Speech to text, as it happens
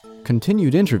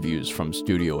Continued interviews from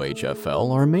Studio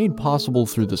HFL are made possible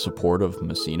through the support of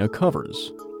Messina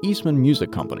Covers, Eastman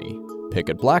Music Company,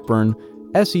 Pickett Blackburn,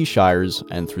 S.E. Shires,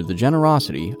 and through the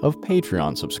generosity of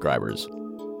Patreon subscribers.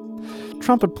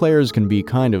 Trumpet players can be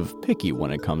kind of picky when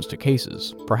it comes to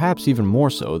cases, perhaps even more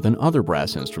so than other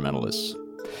brass instrumentalists.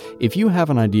 If you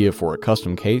have an idea for a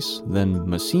custom case, then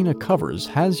Messina Covers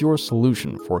has your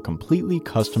solution for completely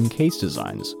custom case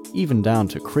designs, even down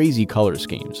to crazy color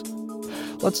schemes.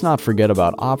 Let's not forget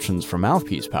about options for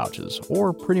mouthpiece pouches,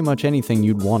 or pretty much anything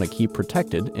you'd want to keep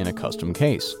protected in a custom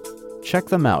case. Check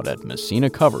them out at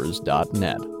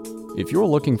messinacovers.net. If you're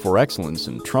looking for excellence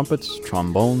in trumpets,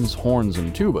 trombones, horns,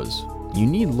 and tubas, you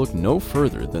need look no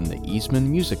further than the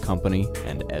Eastman Music Company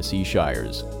and S.E.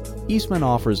 Shires. Eastman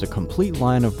offers a complete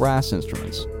line of brass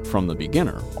instruments, from the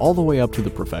beginner all the way up to the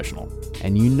professional.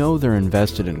 And you know they're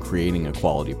invested in creating a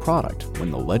quality product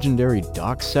when the legendary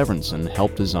Doc Severinsen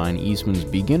helped design Eastman's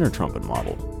beginner trumpet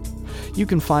model. You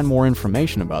can find more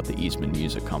information about the Eastman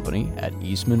Music Company at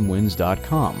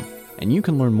eastmanwins.com, and you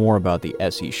can learn more about the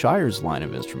S.E. Shires line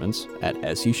of instruments at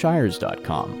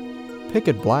seshires.com.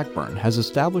 Pickett Blackburn has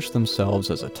established themselves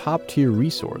as a top-tier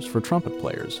resource for trumpet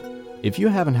players. If you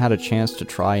haven't had a chance to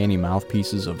try any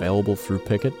mouthpieces available through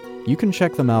Pickett, you can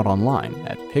check them out online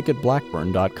at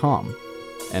pickettblackburn.com.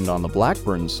 And on the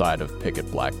Blackburn side of Pickett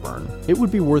Blackburn, it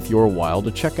would be worth your while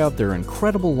to check out their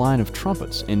incredible line of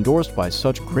trumpets endorsed by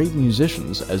such great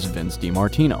musicians as Vince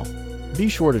DiMartino. Be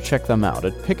sure to check them out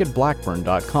at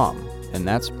pickettblackburn.com, and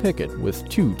that's Pickett with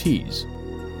 2 T's.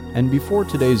 And before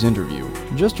today's interview,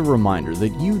 just a reminder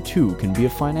that you too can be a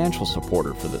financial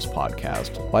supporter for this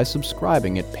podcast by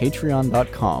subscribing at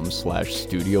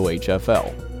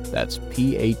patreon.com/studiohfl. That's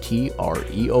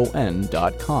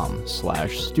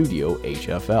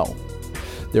patreon.com/studiohfl.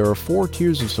 There are 4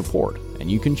 tiers of support,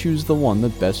 and you can choose the one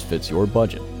that best fits your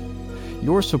budget.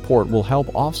 Your support will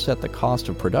help offset the cost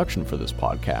of production for this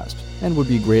podcast and would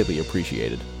be greatly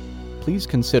appreciated. Please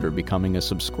consider becoming a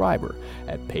subscriber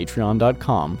at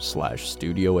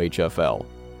patreon.com/studiohfl.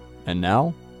 And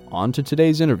now, on to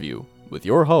today's interview with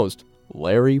your host,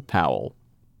 Larry Powell.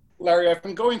 Larry, I've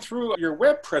been going through your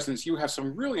web presence. You have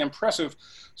some really impressive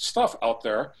stuff out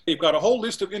there. You've got a whole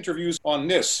list of interviews on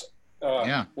this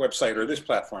website or this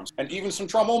platform, and even some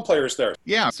trombone players there.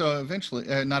 Yeah, so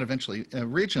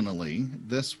originally,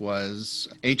 this was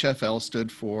HFL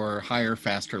stood for Higher,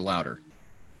 Faster, Louder.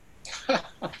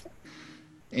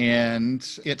 And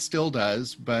it still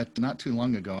does, but not too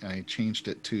long ago, I changed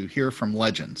it to Hear from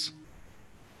Legends,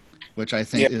 which I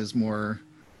think is more...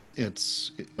 It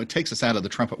takes us out of the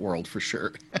trumpet world for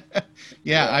sure.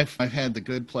 I've had the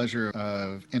good pleasure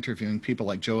of interviewing people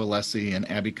like Joe Alessi and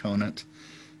Abby Conant.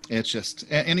 It's just,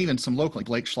 and even some local, like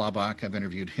Blake Schlabach, I've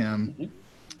interviewed him. Mm-hmm.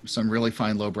 Some really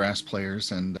fine low brass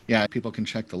players, and people can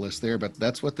check the list there. But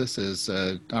that's what this is,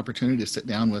 an opportunity to sit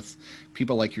down with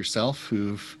people like yourself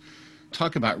who've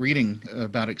talk about reading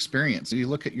about experience. You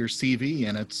look at your CV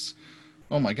and it's,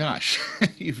 oh my gosh,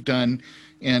 you've done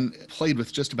and played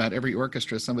with just about every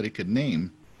orchestra somebody could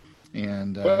name.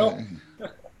 And well,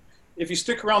 if you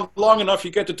stick around long enough,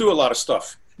 you get to do a lot of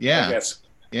stuff. Yeah. I guess.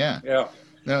 Yeah. Yeah.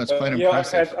 No, it's quite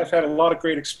impressive. I've had a lot of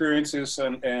great experiences,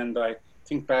 and I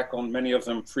think back on many of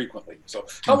them frequently. So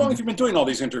how long have you been doing all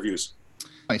these interviews?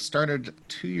 I started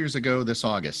 2 years ago this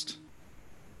August.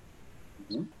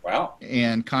 Mm-hmm. Wow.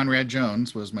 And Conrad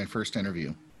Jones was my first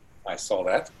interview. I saw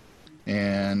that.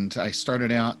 And I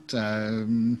started out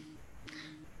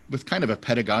with kind of a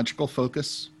pedagogical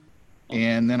focus.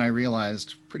 And then I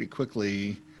realized pretty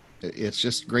quickly it's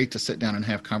just great to sit down and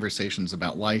have conversations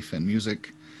about life and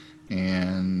music.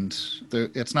 And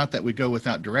it's not that we go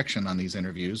without direction on these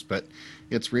interviews, but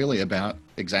it's really about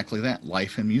exactly that,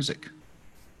 life and music.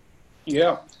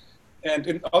 Yeah. And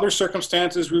in other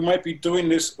circumstances, we might be doing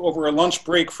this over a lunch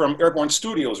break from Airborne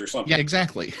Studios or something. Yeah,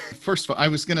 exactly. First of all, I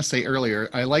was going to say earlier,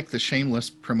 I like the shameless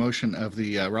promotion of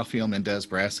the Rafael Mendez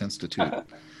Brass Institute.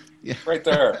 Yeah. Right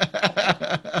there.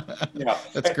 Yeah.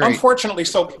 That's great. Unfortunately,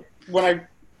 so when I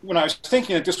was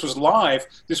thinking that this was live,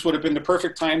 this would have been the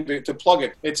perfect time to plug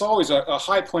it. It's always a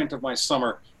high point of my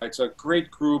summer. It's a great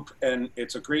group, and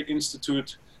it's a great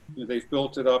institute. They've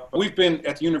built it up. We've been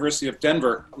at the University of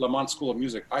Denver, Lamont School of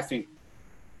Music, I think,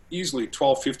 easily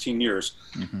 12, 15 years.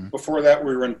 Mm-hmm. Before that,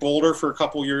 we were in Boulder for a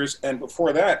couple years. And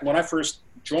before that, when I first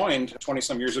joined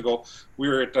 20-some years ago, we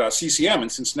were at CCM in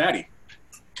Cincinnati.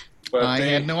 But I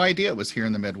had no idea it was here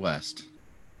in the Midwest.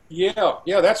 Yeah,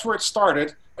 that's where it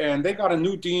started. And they got a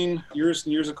new dean years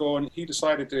and years ago, and he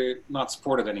decided to not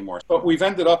support it anymore. But we've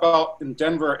ended up out in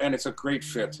Denver, and it's a great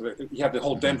fit. You have the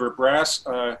whole Denver brass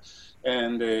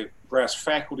and the brass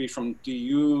faculty from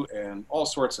DU and all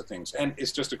sorts of things. And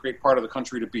it's just a great part of the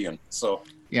country to be in. So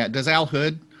yeah, does Al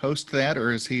Hood host that,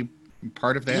 or is he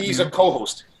part of that? He's a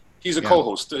co-host. He's a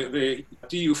co-host. The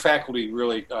DU faculty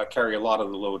really carry a lot of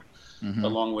the load,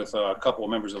 along with a couple of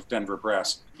members of Denver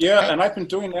Brass. Yeah, and I've been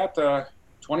doing that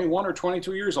 21 or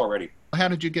 22 years already. How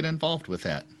did you get involved with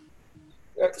that?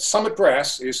 Summit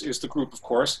Brass is the group, of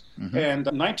course. And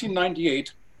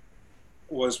 1998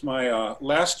 was my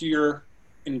last year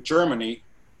in Germany,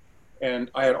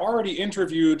 and I had already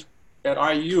interviewed at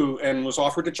IU and was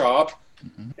offered a job.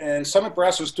 And Summit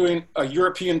Brass was doing a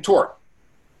European tour,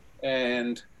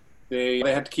 and they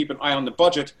had to keep an eye on the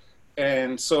budget.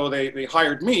 And so they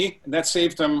hired me, and that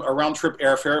saved them a round-trip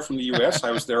airfare from the U.S.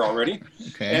 I was there already.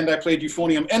 And I played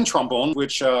euphonium and trombone,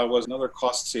 which was another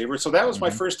cost saver. So that was my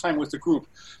first time with the group,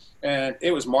 and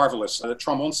it was marvelous. The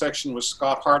trombone section was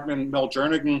Scott Hartman, Mel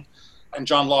Jernigan, and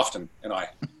John Lofton and I.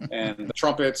 And the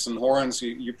trumpets and horns,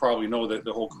 you probably know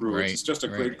the whole crew. Right. It's just a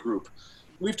great group.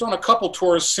 We've done a couple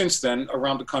tours since then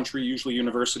around the country, usually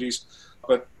universities.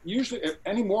 But usually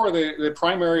anymore, the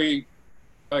primary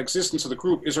existence of the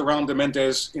group is around the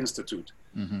Mendez Institute.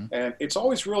 And it's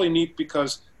always really neat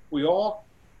because we all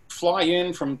fly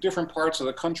in from different parts of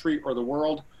the country or the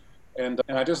world. And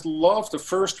I just love the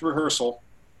first rehearsal,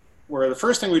 where the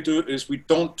first thing we do is we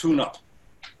don't tune up.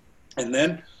 And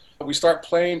then we start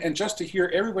playing, and just to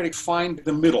hear everybody find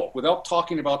the middle without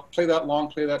talking about play that long,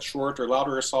 play that short, or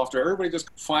louder or softer. Everybody just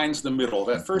finds the middle.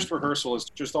 That first rehearsal is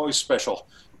just always special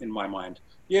in my mind.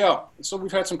 Yeah, so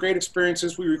we've had some great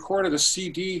experiences. We recorded a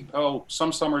CD,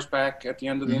 some summers back at the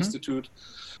end of the Institute.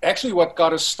 Actually, what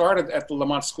got us started at the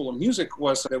Lamont School of Music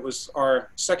was it was our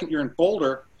second year in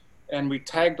Boulder, and we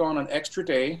tagged on an extra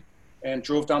day and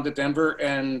drove down to Denver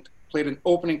and played an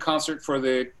opening concert for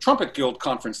the Trumpet Guild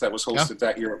conference that was hosted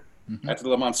that year at the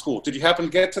Lamont School. Did you happen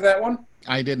to get to that one?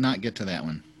 I did not get to that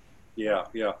one. Yeah.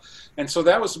 And so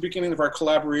that was the beginning of our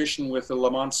collaboration with the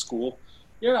Lamont School.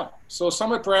 Yeah, so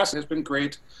Summit Brass has been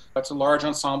great. That's a large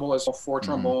ensemble. It's 4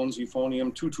 trombones,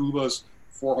 euphonium, 2 tubas,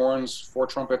 4 horns, 4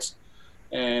 trumpets.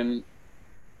 And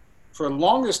for the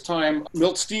longest time,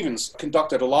 Milt Stevens did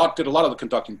a lot of the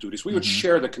conducting duties. We would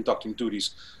share the conducting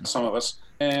duties, some of us.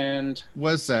 And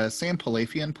was Sam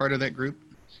Palafian part of that group?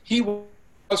 He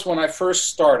was when I first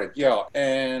started, yeah.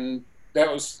 And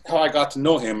that was how I got to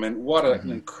know him. And what an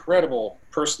incredible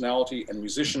personality and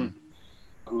musician.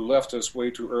 Who left us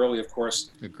way too early, of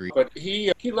course. Agreed. But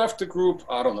he left the group,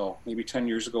 I don't know, maybe 10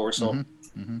 years ago or so.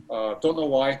 Don't know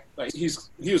why. He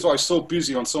was always so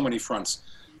busy on so many fronts.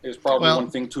 It was probably one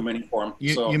thing too many for him.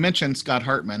 You mentioned Scott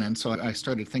Hartman, and so I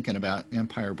started thinking about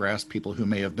Empire Brass people who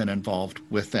may have been involved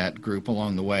with that group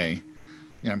along the way.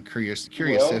 I'm curious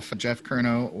if Jeff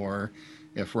Curnow or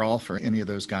if Rolf or any of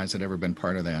those guys had ever been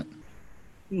part of that.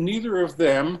 Neither of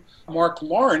them. Mark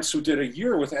Lawrence, who did a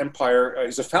year with Empire,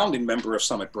 is a founding member of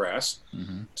Summit Brass.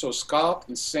 So Scott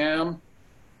and Sam.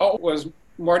 Was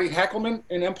Marty Hackelman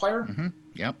in Empire?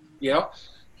 Yep. Yeah.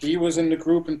 He was in the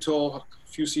group until a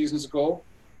few seasons ago.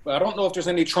 But I don't know if there's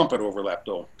any trumpet overlap,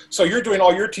 though. So you're doing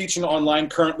all your teaching online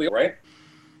currently, right?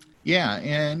 Yeah,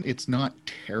 and it's not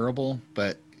terrible,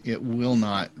 but it will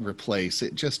not replace,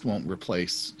 it just won't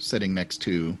replace sitting next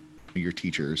to your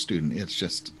teacher or student. It's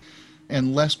just...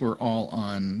 unless we're all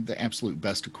on the absolute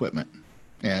best equipment.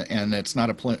 And it's not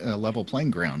a level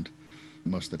playing ground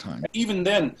most of the time. Even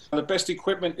then, the best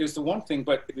equipment is the one thing,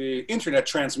 but the internet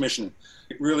transmission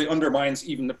really undermines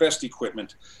even the best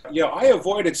equipment. Yeah, I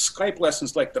avoided Skype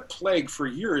lessons like the plague for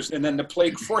years, and then the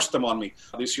plague forced them on me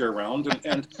this year around.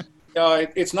 And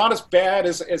it's not as bad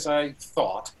as I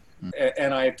thought.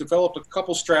 And I developed a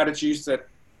couple strategies that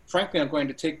frankly, I'm going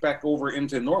to take back over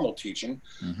into normal teaching.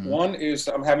 One is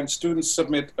I'm having students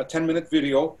submit a 10-minute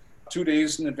video 2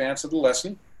 days in advance of the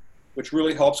lesson, which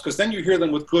really helps because then you hear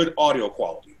them with good audio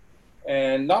quality.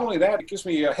 And not only that, it gives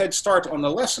me a head start on the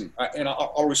lesson. And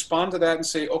I'll respond to that and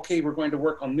say, okay, we're going to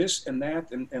work on this and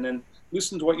that, and then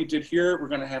listen to what you did here. We're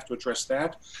going to have to address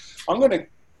that. I'm going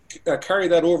to carry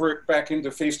that over back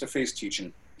into face-to-face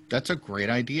teaching. That's a great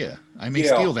idea. I may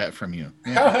steal that from you.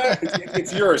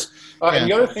 It's yours. And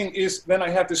the other thing is then I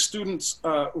have the students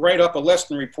write up a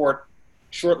lesson report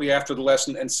shortly after the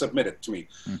lesson and submit it to me.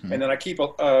 And then I keep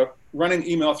a running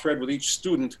email thread with each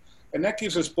student. And that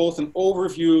gives us both an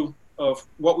overview of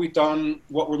what we've done,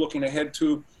 what we're looking ahead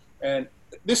to. And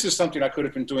this is something I could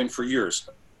have been doing for years.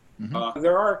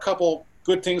 There are a couple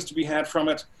good things to be had from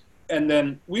it. And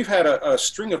then we've had a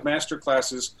string of master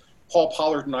classes Paul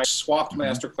Pollard and I swapped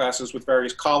master classes with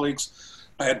various colleagues.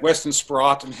 I had Weston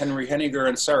Sprott and Henry Henniger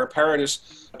and Sarah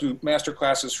Paradis do master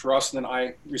classes for us, and then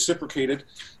I reciprocated.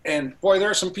 And boy, there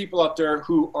are some people out there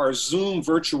who are Zoom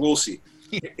virtuosi.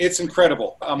 It's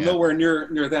incredible. I'm nowhere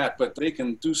near that, but they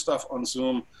can do stuff on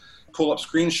Zoom, pull up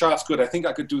screenshots good. I think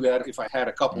I could do that if I had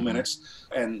a couple minutes,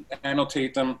 and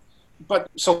annotate them. But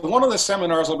so one of the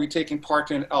seminars I'll be taking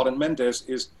part in out in Mendez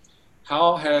is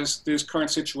how has this current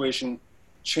situation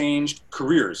changed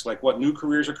careers, like what new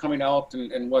careers are coming out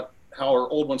and how are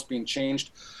old ones being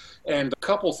changed. And a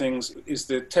couple things is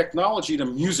the technology to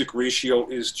music ratio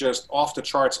is just off the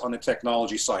charts on the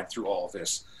technology side through all of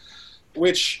this,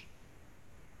 which,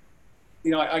 you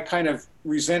know, I kind of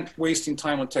resent wasting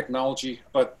time on technology,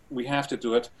 but we have to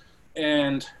do it.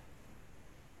 And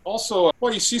also,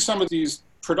 well, you see some of these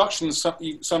productions,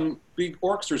 some big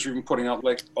orchestras are even putting out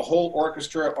like a whole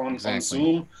orchestra on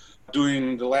Zoom,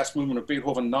 doing the last movement of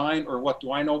Beethoven 9 or what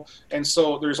do I know. And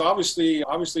so there's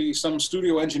obviously some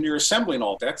studio engineer assembling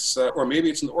all that's, or maybe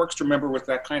it's an orchestra member with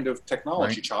that kind of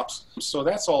technology chops. So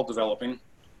that's all developing.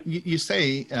 You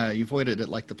say you avoided it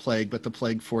like the plague, but the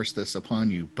plague forced this upon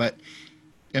you. But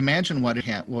imagine what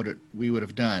we would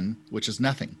have done, which is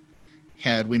nothing,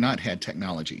 had we not had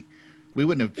technology. We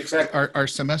wouldn't have, our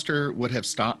semester would have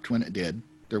stopped when it did.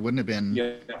 There wouldn't have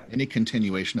been any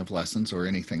continuation of lessons or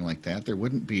anything like that. There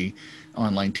wouldn't be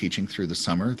online teaching through the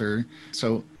summer.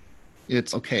 So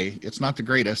it's okay. It's not the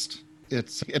greatest.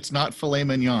 It's not filet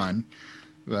mignon.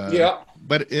 But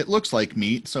it looks like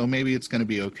meat, so maybe it's going to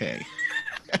be okay.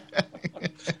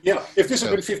 If this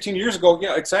had been 15 years ago,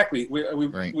 exactly. We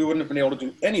wouldn't have been able to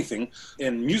do anything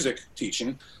in music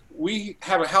teaching. We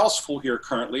have a house full here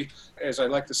currently, as I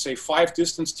like to say, 5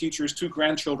 distance teachers, 2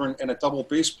 grandchildren, and a double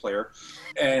bass player.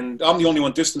 And I'm the only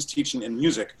one distance teaching in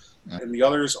music. And the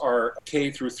others are K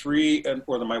through 3,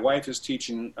 my wife is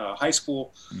teaching high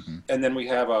school. And then we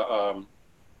have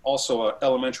also an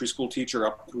elementary school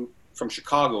teacher from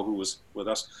Chicago who was with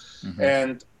us.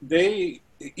 And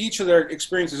each of their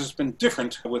experiences has been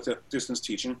different with the distance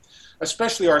teaching,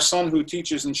 especially our son who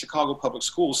teaches in Chicago public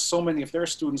schools. So many of their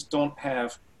students don't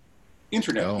have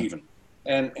internet even.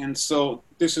 And so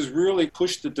this has really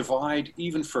pushed the divide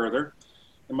even further.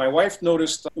 And my wife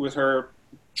noticed with her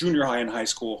junior high and high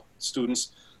school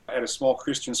students at a small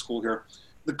Christian school here,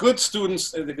 the good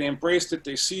students, they embraced it,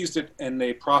 they seized it, and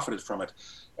they profited from it.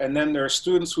 And then there are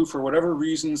students who, for whatever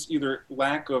reasons, either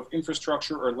lack of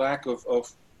infrastructure or lack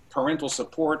of parental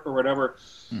support or whatever,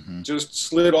 just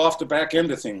slid off the back end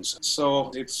of things.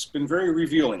 So it's been very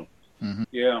revealing.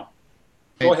 Yeah.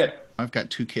 Go ahead. I've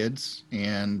got 2 kids,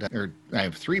 and I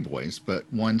have 3 boys, but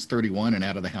one's 31 and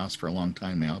out of the house for a long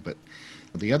time now. But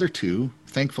the other 2,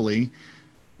 thankfully,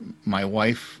 my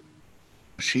wife,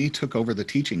 she took over the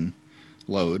teaching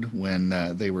load when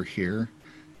they were here.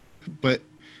 But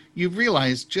you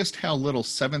realize just how little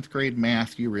 7th grade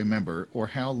math you remember, or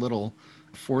how little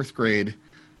 4th grade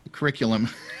curriculum.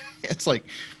 It's like,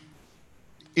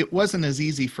 it wasn't as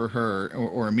easy for her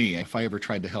or me if I ever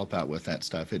tried to help out with that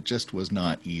stuff. It just was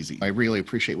not easy. I really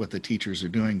appreciate what the teachers are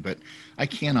doing, but I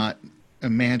cannot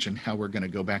imagine how we're going to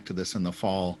go back to this in the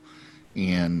fall.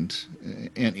 And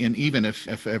even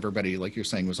if everybody, like you're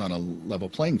saying, was on a level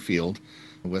playing field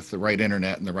with the right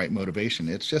internet and the right motivation,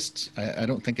 it's just, I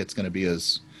don't think it's going to be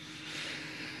as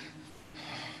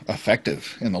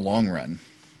effective in the long run.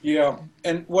 Yeah,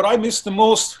 and what I miss the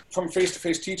most from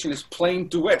face-to-face teaching is playing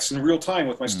duets in real time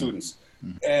with my students.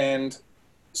 And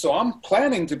so I'm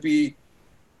planning to be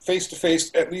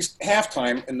face-to-face at least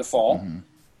half-time in the fall.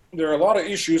 There are a lot of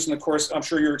issues, and of course, I'm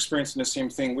sure you're experiencing the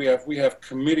same thing. We have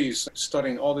committees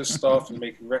studying all this stuff and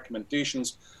making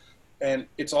recommendations, and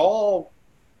it's all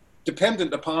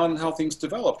dependent upon how things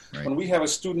develop. When we have a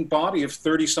student body of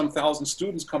 30-some thousand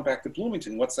students come back to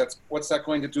Bloomington, what's that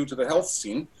going to do to the health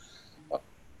scene?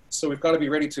 So we've got to be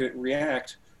ready to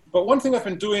react. But one thing I've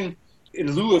been doing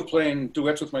in lieu of playing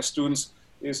duets with my students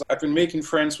is I've been making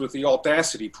friends with the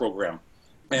Audacity program.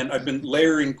 And I've been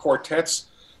layering quartets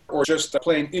or just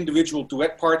playing individual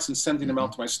duet parts and sending them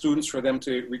out to my students for them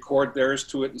to record theirs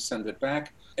to it and send it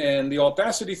back. And the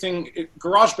Audacity thing,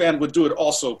 GarageBand would do it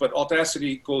also, but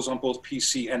Audacity goes on both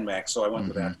PC and Mac, so I went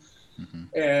with that.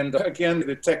 And again,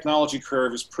 the technology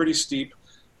curve is pretty steep.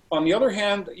 On the other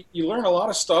hand, you learn a lot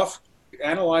of stuff,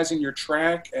 analyzing your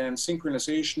track and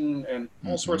synchronization and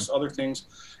all sorts of other things,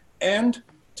 and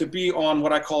to be on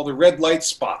what I call the red light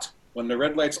spot, when the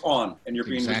red light's on and you're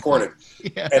being recorded.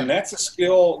 And that's a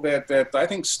skill that I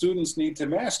think students need to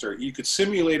master. You could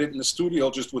simulate it in the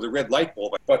studio just with a red light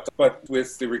bulb, but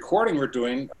with the recording we're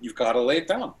doing, you've got to lay it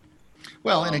down.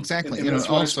 Well, and exactly. And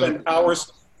also spend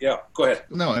hours Yeah, go ahead.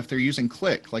 No, if they're using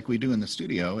click like we do in the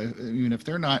studio, even if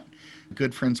they're not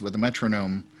good friends with a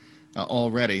metronome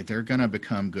already, they're going to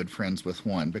become good friends with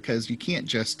one, because you can't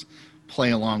just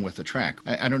play along with the track.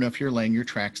 I don't know if you're laying your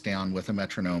tracks down with a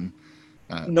metronome.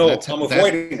 No, I'm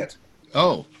avoiding it.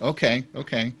 Oh, okay,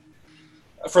 okay.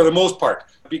 For the most part,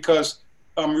 because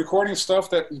I'm recording stuff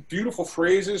that beautiful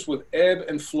phrases with ebb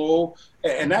and flow,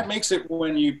 and that makes it,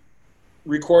 when you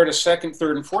record a second,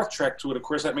 third, and fourth track to it, of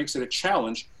course, that makes it a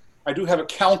challenge. I do have a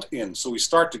count in, so we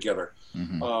start together.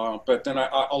 But then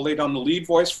I'll lay down the lead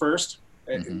voice first,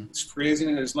 phrasing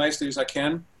it as nicely as I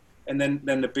can, and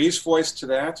then the bass voice to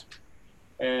that.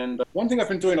 And one thing I've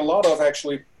been doing a lot of,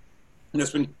 actually, and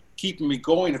that's been keeping me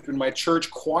going, have been my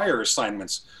church choir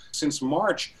assignments. Since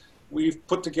March, we've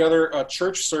put together a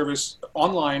church service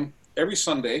online every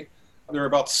Sunday. There are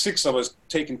about 6 of us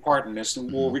taking part in this,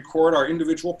 and we'll record our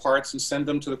individual parts and send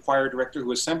them to the choir director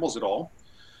who assembles it all.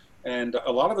 And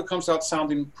a lot of it comes out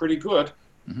sounding pretty good.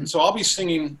 And so I'll be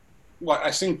singing,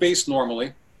 I sing bass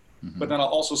normally, but then I'll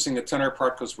also sing the tenor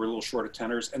part because we're a little short of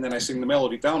tenors, and then I sing the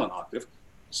melody down an octave.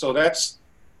 So that's,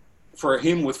 for a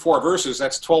hymn with 4 verses,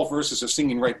 that's 12 verses of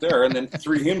singing right there, and then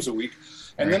 3 hymns a week.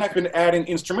 And then I've been adding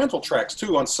instrumental tracks,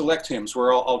 too, on select hymns,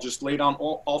 where I'll just lay down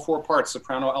all 4 parts,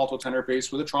 soprano, alto, tenor,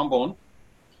 bass, with a trombone,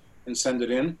 and send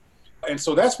it in. And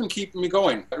so that's been keeping me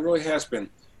going. It really has been.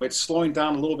 It's slowing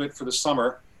down a little bit for the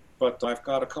summer, but I've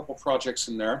got a couple projects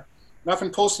in there. And I've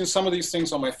been posting some of these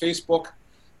things on my Facebook,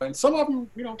 and some of them,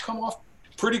 come off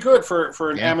pretty good for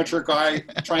an amateur guy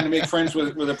trying to make friends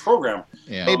with a program.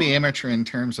 Yeah, maybe amateur in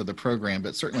terms of the program,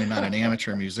 but certainly not an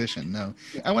amateur musician. No.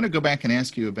 I want to go back and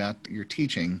ask you about your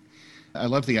teaching. I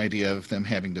love the idea of them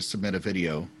having to submit a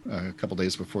video a couple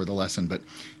days before the lesson, but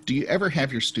do you ever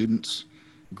have your students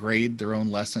grade their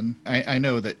own lesson? I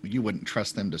know that you wouldn't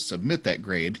trust them to submit that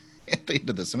grade at the end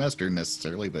of the semester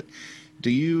necessarily, but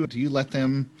do you let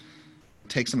them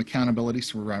take some accountability,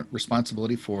 some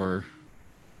responsibility for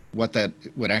what that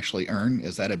would actually earn?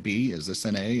 Is that a B? Is this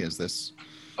an A? Is this...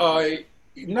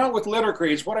 Not with letter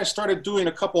grades. What I started doing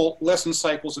a couple lesson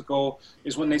cycles ago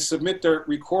is when they submit their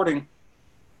recording,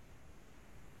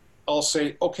 I'll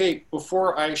say, okay,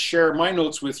 before I share my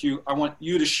notes with you, I want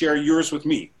you to share yours with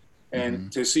me,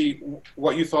 and to see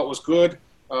what you thought was good,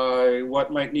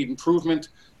 what might need improvement.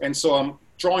 And so I'm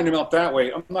drawing them out that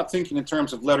way. I'm not thinking in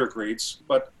terms of letter grades,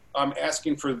 but I'm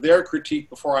asking for their critique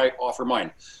before I offer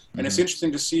mine. And it's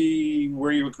interesting to see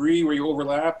where you agree, where you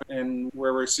overlap, and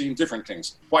where we're seeing different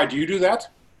things. Why do you do that?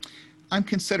 I'm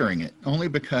considering it, only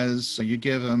because you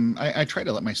give them, I try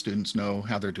to let my students know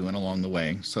how they're doing along the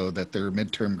way, so that their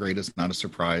midterm grade is not a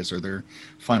surprise, or their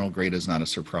final grade is not a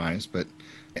surprise. But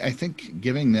I think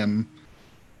giving them,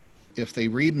 if they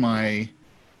read my,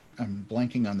 I'm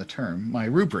blanking on the term, my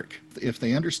rubric, if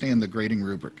they understand the grading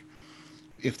rubric,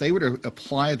 if they were to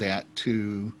apply that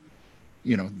to,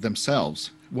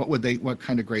 themselves, what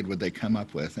kind of grade would they come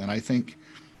up with? And I think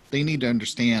they need to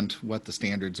understand what the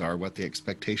standards are, what the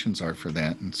expectations are for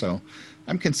that. And so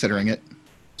I'm considering it.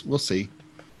 We'll see.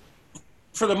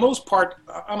 For the most part,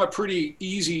 I'm a pretty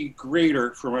easy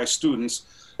grader for my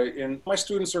students. And my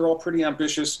students are all pretty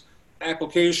ambitious.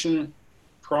 Application,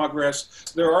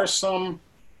 progress. There are some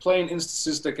playing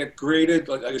instances that get graded,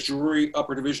 like a jury,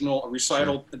 upper divisional, a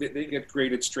recital. Sure. They get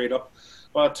graded straight up.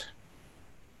 But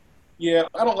yeah,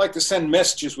 I don't like to send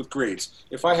messages with grades.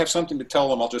 If I have something to tell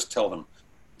them, I'll just tell them,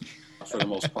 for the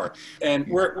most part. And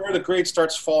where the grade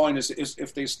starts falling is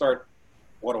if they start,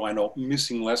 what do I know,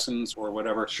 missing lessons or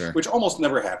whatever, sure, which almost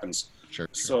never happens. Sure.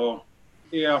 So,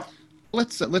 yeah.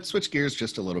 Let's switch gears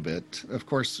just a little bit. Of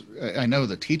course, I know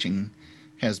the teaching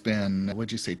has been,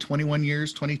 what'd you say, 21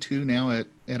 years, 22 now at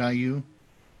IU?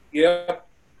 Yeah.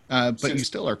 But you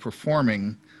still are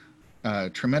performing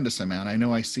a tremendous amount. I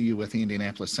know I see you with the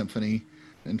Indianapolis Symphony.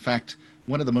 In fact,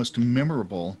 one of the most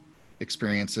memorable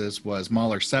experiences was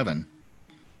Mahler 7.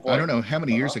 I don't know how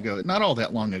many years ago, not all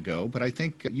that long ago, but I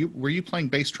think were you playing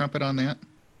bass trumpet on that?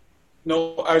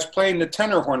 No, I was playing the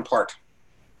tenor horn part.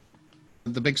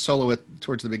 The big solo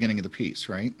towards the beginning of the piece,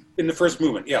 right? In the first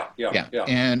movement, yeah.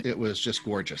 And it was just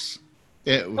gorgeous.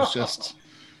 It was just,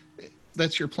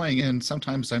 that's your playing. And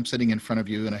sometimes I'm sitting in front of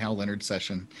you in a Hal Leonard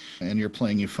session, and you're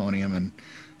playing euphonium, and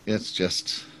it's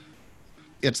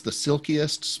the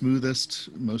silkiest, smoothest,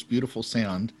 most beautiful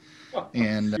sound.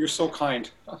 And you're so kind.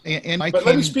 But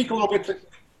let me speak a little bit.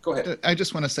 Go ahead. I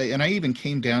just want to say, and I even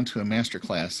came down to a master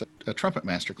class, a trumpet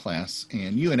master class,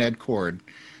 and you and Ed Cord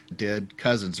did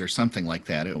Cousins or something like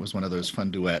that. It was one of those fun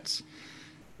duets.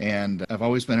 And I've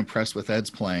always been impressed with Ed's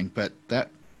playing, but that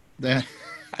I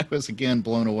was again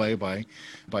blown away by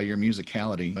your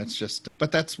musicality.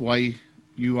 But that's why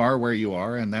you are where you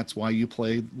are, and that's why you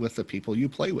play with the people you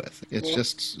play with. It's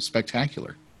just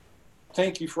spectacular.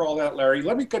 Thank you for all that, Larry.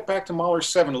 Let me get back to Mahler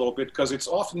 7 a little bit, because it's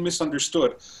often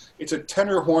misunderstood. It's a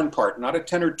tenor horn part, not a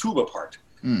tenor tuba part.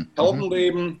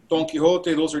 Heldenleben, Don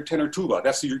Quixote, those are tenor tuba.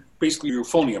 That's basically your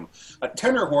euphonium. A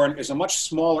tenor horn is a much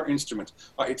smaller instrument.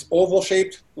 It's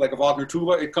oval-shaped, like a Wagner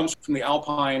tuba. It comes from the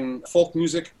Alpine folk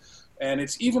music, and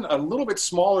it's even a little bit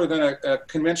smaller than a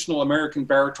conventional American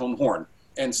baritone horn.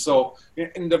 And so,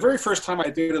 in the very first time I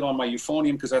did it on my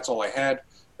euphonium, because that's all I had,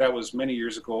 that was many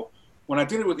years ago. When I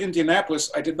did it with Indianapolis,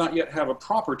 I did not yet have a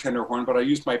proper tenor horn, but I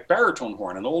used my baritone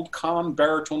horn, an old Kahn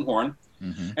baritone horn,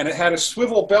 and it had a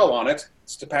swivel bell on it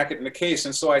to pack it in the case.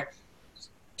 And so I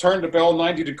turned the bell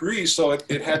 90 degrees so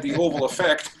it had the oval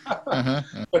effect.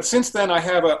 But since then, I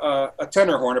have a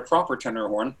tenor horn, a proper tenor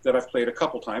horn, that I've played a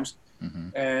couple times.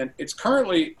 And it's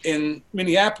currently in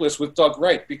Minneapolis with Doug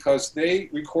Wright, because they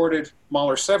recorded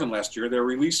Mahler 7 last year. They're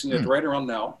releasing it right around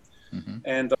now.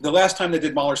 And the last time they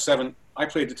did Mahler 7, I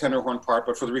played the tenor horn part,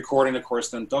 but for the recording, of course,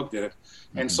 then Doug did it.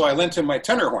 And so I lent him my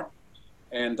tenor horn.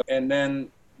 And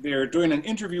then they're doing an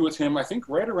interview with him, I think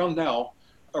right around now,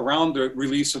 around the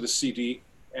release of the CD.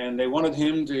 And they wanted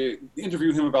him to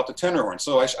interview him about the tenor horn.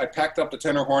 So I packed up the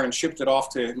tenor horn and shipped it off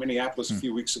to Minneapolis a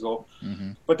few weeks ago.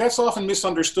 But that's often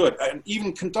misunderstood. And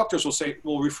even conductors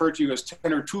will refer to you as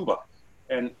tenor tuba.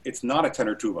 And it's not a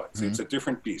tenor tuba. It's a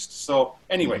different beast. So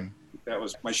anyway, that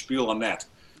was my spiel on that.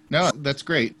 No, that's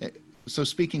great. So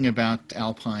speaking about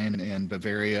Alpine and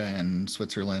Bavaria and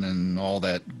Switzerland and all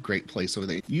that great place over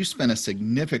there, you spent a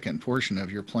significant portion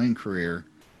of your playing career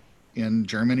in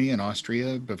Germany and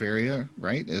Austria, Bavaria,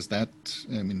 right? Is that,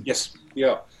 I mean... Yes,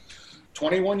 yeah.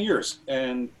 21 years,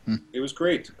 and it was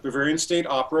great. Bavarian State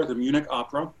Opera, the Munich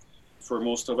Opera for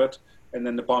most of it, and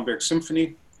then the Bamberg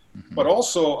Symphony. But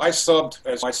also I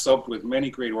subbed with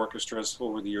many great orchestras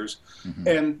over the years.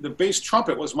 And the bass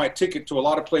trumpet was my ticket to a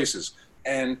lot of places.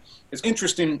 And it's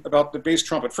interesting about the bass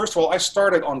trumpet. First of all, I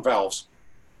started on valves.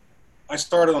 I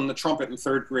started on the trumpet in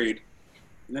 3rd grade.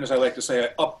 And then, as I like to say, I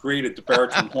upgraded to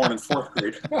baritone horn in 4th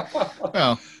grade.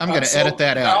 Well, I'm going to edit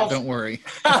that out. Don't worry.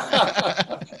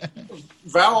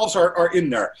 Valves are in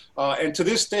there. And to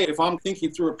this day, if I'm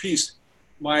thinking through a piece,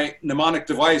 my mnemonic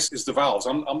device is the valves.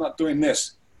 I'm not doing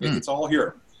this. It's all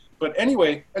here. But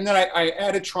anyway, and then I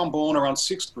added trombone around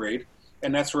 6th grade,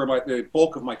 and that's where the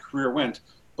bulk of my career went.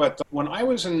 But when I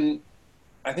was in,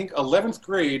 I think, 11th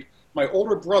grade, my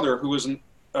older brother, who was an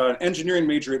engineering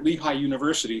major at Lehigh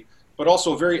University, but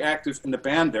also very active in the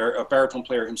band there, a baritone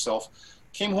player himself,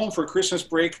 came home for Christmas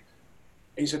break,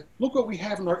 and he said, "Look what we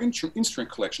have in our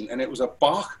instrument collection." And it was a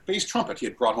Bach bass trumpet he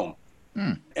had brought home.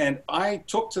 And I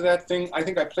took to that thing. I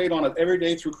think I played on it every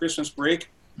day through Christmas break.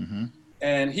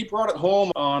 And he brought it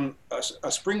home on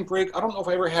a spring break. I don't know if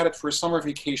I ever had it for a summer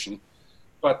vacation,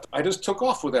 but I just took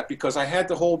off with that because I had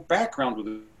the whole background with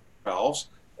the valves.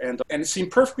 And it seemed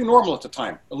perfectly normal at the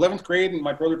time. 11th grade, and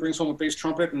my brother brings home a bass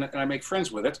trumpet, and I make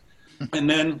friends with it. And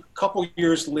then a couple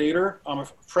years later, I'm a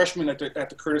freshman at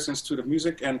the Curtis Institute of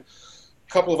Music, and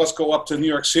a couple of us go up to New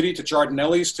York City to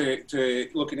Giardinelli's to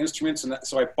look at instruments. And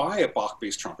so I buy a Bach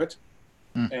bass trumpet.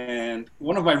 And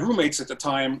one of my roommates at the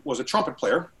time was a trumpet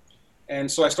player. And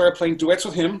so I started playing duets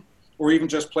with him, or even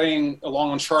just playing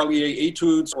along on Charlier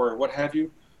etudes or what have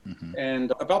you.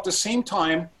 And about the same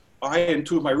time, I and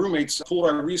two of my roommates pooled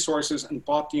our resources and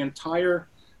bought the entire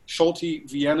Schulte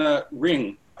Vienna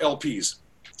Ring LPs,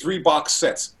 3 box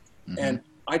sets. And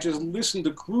I just listened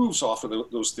to grooves off of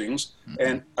those things.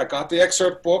 And I got the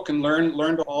excerpt book and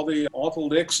learned all the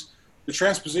licks. The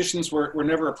transpositions were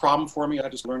never a problem for me. I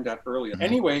just learned that early.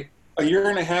 Anyway, a year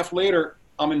and a half later,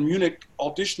 I'm in Munich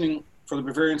auditioning for the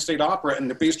Bavarian State Opera, and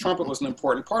the bass trumpet was an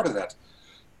important part of that.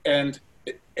 And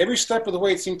every step of the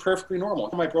way, it seemed perfectly normal.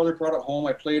 My brother brought it home.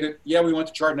 I played it. Yeah, we went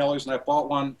to Giardinelli's, and I bought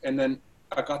one, and then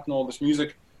I got to know all this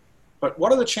music. But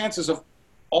what are the chances of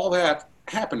all that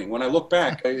happening? When I look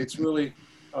back, it's really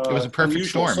it was a perfect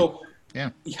unusual. storm.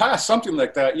 So, yeah, something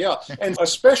like that, yeah. And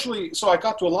especially, so I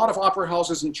got to a lot of opera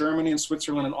houses in Germany and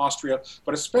Switzerland and Austria,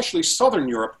 but especially Southern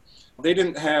Europe. They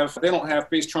don't have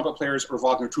bass trumpet players or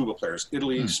Wagner tuba players,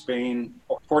 Italy, Spain,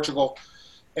 Portugal.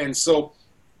 And so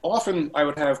often I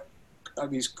would have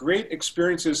these great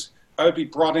experiences. I would be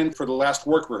brought in for the last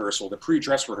work rehearsal, the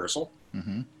pre-dress rehearsal,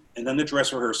 and then the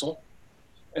dress rehearsal.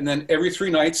 And then every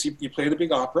 3 nights you play the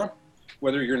big opera,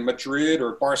 whether you're in Madrid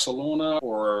or Barcelona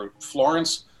or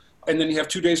Florence, and then you have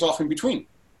 2 days off in between.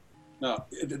 Now,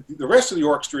 the rest of the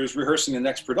orchestra is rehearsing the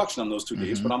next production on those 2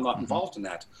 days, but I'm not involved in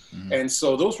that. And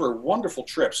so those were wonderful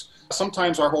trips.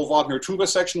 Sometimes our whole Wagner tuba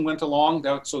section went along,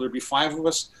 so there'd be 5 of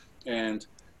us. And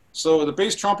so the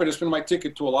bass trumpet has been my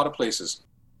ticket to a lot of places.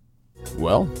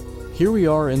 Well, here we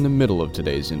are in the middle of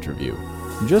today's interview.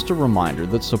 Just a reminder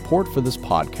that support for this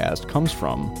podcast comes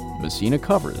from Messina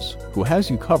Covers, who has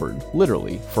you covered,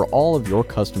 literally, for all of your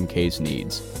custom case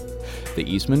needs. The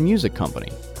Eastman Music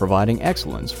Company, providing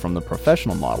excellence from the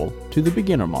professional model to the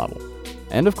beginner model.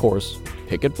 And of course,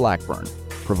 Pickett Blackburn,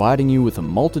 providing you with a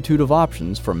multitude of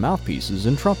options for mouthpieces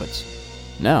and trumpets.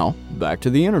 Now, back to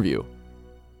the interview.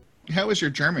 How is your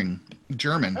German,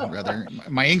 rather?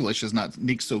 My English is not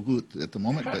nicht so gut at the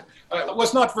moment, but... It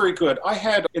was not very good.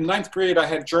 In 9th grade, I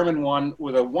had German 1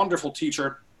 with a wonderful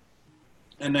teacher.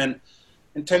 And then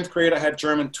in 10th grade, I had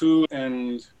German 2,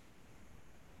 and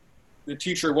the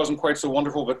teacher wasn't quite so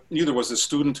wonderful, but neither was the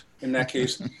student in that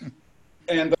case.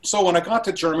 And so when I got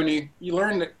to Germany, you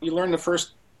learn the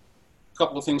first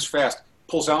couple of things fast.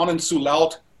 Posaunen zu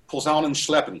laut, Posaunen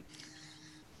schleppen.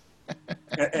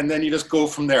 And then you just go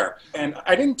from there. And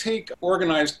I didn't take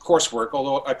organized coursework,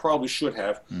 although I probably should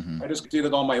have. I just did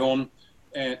it on my own.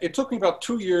 And it took me about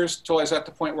 2 years till I was at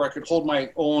the point where I could hold my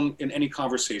own in any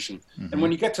conversation. And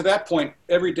when you get to that point,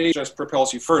 every day just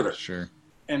propels you further. Sure.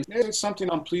 And it's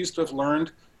something I'm pleased to have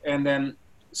learned. And then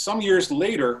some years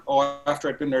later, after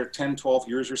I'd been there 10, 12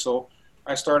 years or so,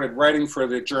 I started writing for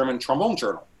the German Trombone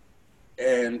Journal,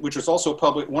 and which was also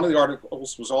published. One of the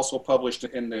articles was also published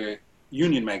in the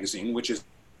Union magazine, which is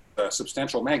a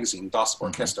substantial magazine, Das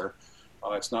Orchester.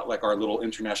 It's not like our little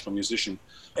international musician.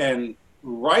 And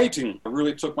writing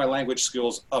really took my language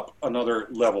skills up another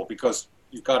level because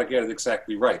you've got to get it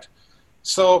exactly right.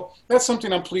 So that's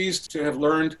something I'm pleased to have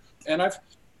learned. And I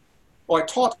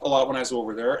taught a lot when I was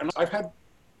over there, and I've had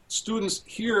students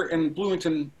here in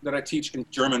Bloomington that I teach in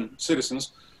German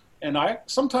citizens, and I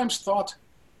sometimes thought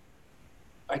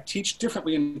I teach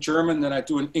differently in German than I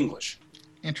do in English.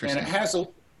 Interesting. And it has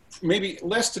maybe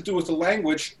less to do with the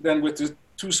language than with the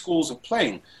two schools of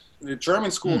playing. The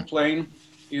German school of playing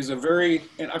is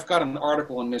and I've got an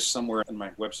article on this somewhere on my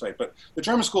website, but the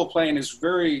German school of playing is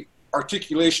very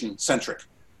articulation-centric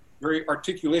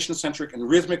and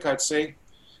rhythmic, I'd say.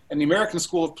 And the American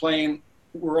school of playing,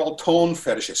 we're all tone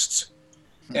fetishists.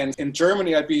 And in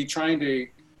Germany, I'd be trying to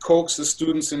coax the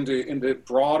students into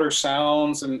broader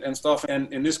sounds and stuff.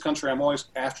 And in this country, I'm always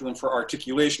after them for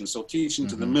articulation, so teaching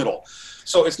to the middle.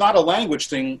 So it's not a language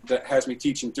thing that has me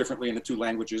teaching differently in the two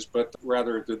languages, but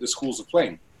rather the schools of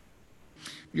playing.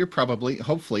 You're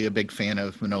hopefully, a big fan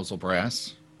of Mosel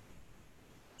Brass.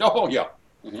 Oh, yeah.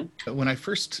 When I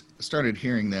first started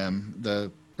hearing them,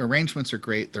 the arrangements are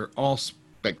great. They're all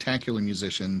spectacular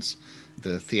musicians.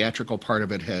 The theatrical part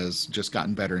of it has just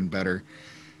gotten better and better.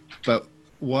 But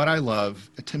what I love,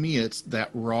 to me, it's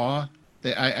that raw,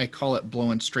 I call it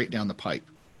blowing straight down the pipe.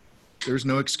 There's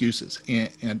no excuses.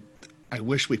 And I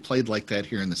wish we played like that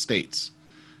here in the States,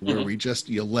 where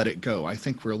you let it go. I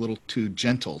think we're a little too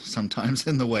gentle sometimes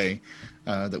in the way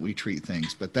that we treat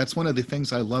things. But that's one of the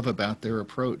things I love about their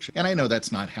approach. And I know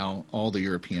that's not how all the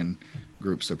European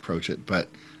groups approach it, but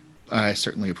I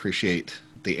certainly appreciate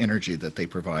the energy that they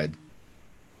provide.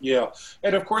 Yeah,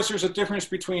 and of course there's a difference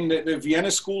between the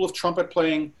Vienna school of trumpet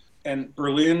playing and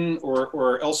Berlin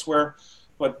or elsewhere,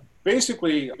 but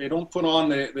basically they don't put on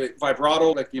the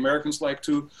vibrato like the Americans like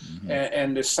to,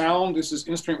 and the sound, this is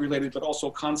instrument related but also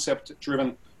concept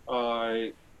driven,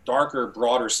 darker,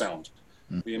 broader sound.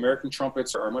 The American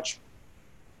trumpets are much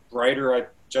brighter. I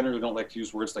generally don't like to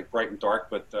use words like bright and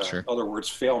dark, but other words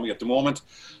fail me at the moment.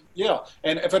 Yeah,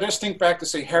 and if I just think back to,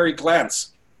 say, Harry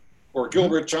Glantz or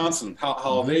Gilbert Johnson,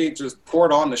 how they just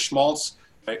poured on the schmaltz,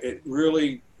 it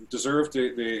really deserved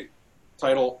the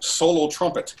title solo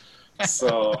trumpet.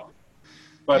 So,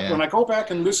 but when I go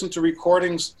back and listen to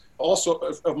recordings also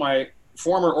of my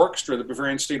former orchestra, the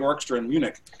Bavarian State Orchestra in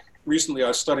Munich, recently I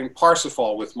was studying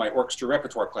Parsifal with my orchestra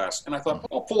repertoire class, and I thought,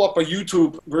 I'll pull up a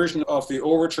YouTube version of the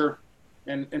overture,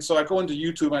 and so I go into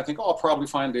YouTube and I think, I'll probably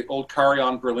find the old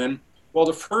Carillon Berlin. Well,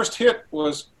 the first hit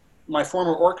was my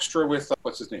former orchestra with,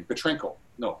 what's his name? Petrenko.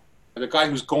 No, the guy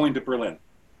who's going to Berlin.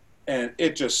 And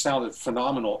it just sounded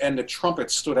phenomenal. And the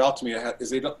trumpet stood out to me.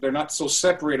 They're not so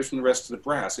separated from the rest of the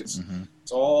brass. It's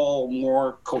all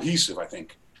more cohesive, I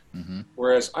think.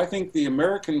 Whereas I think the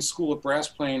American school of brass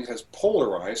playing has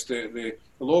polarized. The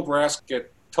low brass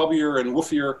get tubbier and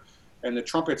woofier, and the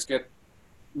trumpets get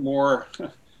more,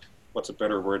 what's a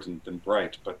better word than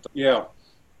bright? But yeah.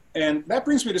 And that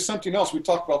brings me to something else. We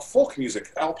talked about folk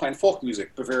music, Alpine folk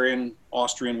music, Bavarian,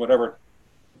 Austrian, whatever.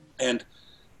 And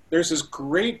there's this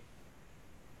great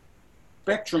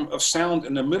spectrum of sound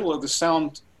in the middle of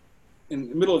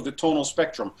the tonal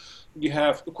spectrum. You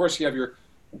have, of course, your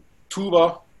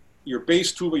tuba, your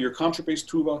bass tuba, your contrabass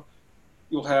tuba.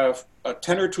 You'll have a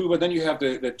tenor tuba, then you have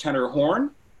the tenor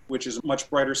horn, which is a much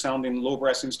brighter sounding low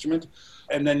brass instrument.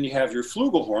 And then you have your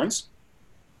flugelhorns.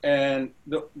 And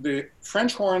the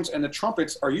French horns and the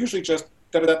trumpets are usually just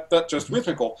just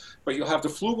rhythmical, but you'll have the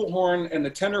flugelhorn and the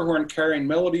tenor horn carrying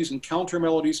melodies and counter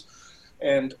melodies.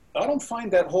 And I don't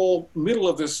find that whole middle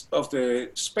of the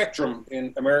spectrum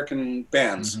in American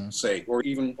bands, say, or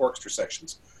even orchestra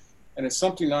sections. And it's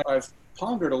something that I've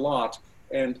pondered a lot.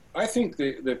 And I think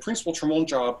the principal trombone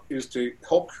job is to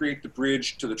help create the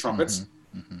bridge to the trumpets.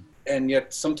 And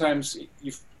yet sometimes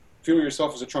you feel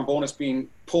yourself as a trombonist being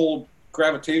pulled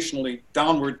gravitationally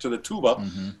downward to the tuba.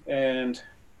 And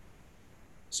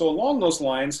so along those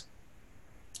lines,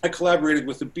 I collaborated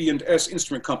with the B&S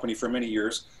Instrument Company for many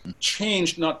years.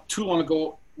 Changed not too long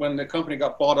ago when the company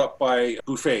got bought up by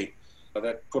Buffet.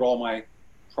 That put all my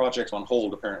projects on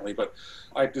hold, apparently. But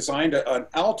I designed an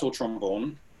alto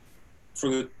trombone for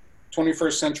the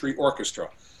 21st Century Orchestra.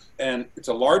 And it's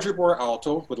a larger bore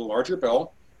alto with a larger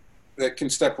bell that can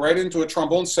step right into a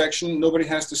trombone section. Nobody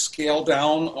has to scale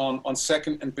down on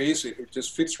second and bass. It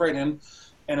just fits right in.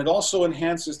 And it also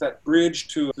enhances that bridge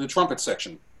to the trumpet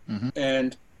section.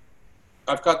 And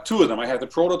I've got two of them. I have the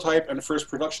prototype and the first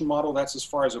production model. That's as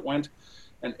far as it went.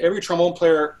 And every trombone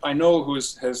player I know who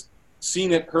has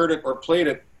seen it, heard it, or played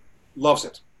it loves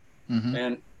it.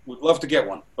 And would love to get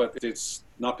one, but it's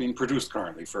not being produced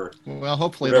currently for Well,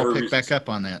 hopefully they'll pick back up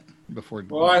on that before.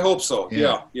 Well, I hope so.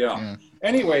 Yeah.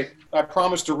 Anyway, I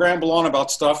promised to ramble on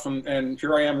about stuff, and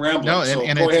here I am rambling. No, so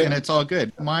and go ahead. And it's all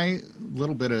good. My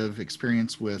little bit of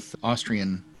experience with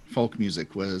Austrian folk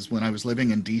music was when I was living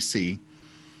in D.C.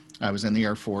 I was in the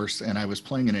Air Force, and I was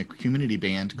playing in a community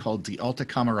band called the Alte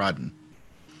Kameraden.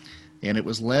 And it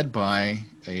was led by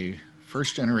a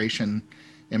first-generation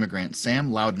immigrant,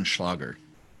 Sam Laudenschlager.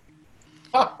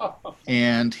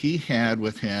 And he had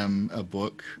with him a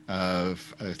book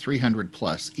of 300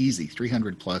 plus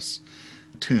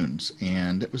tunes.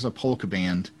 And it was a polka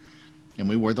band. And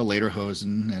we wore the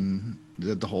lederhosen and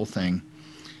did the whole thing.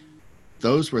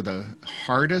 Those were the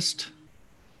hardest,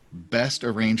 best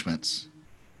arrangements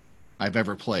I've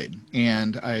ever played.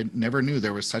 And I never knew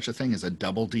there was such a thing as a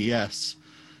double DS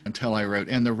until I wrote.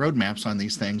 And the road maps on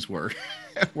these things were,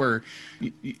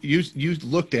 you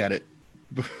looked at it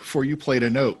before you played a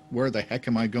note. Where the heck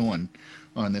am I going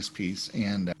on this piece?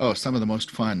 And some of the most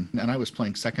fun. And I was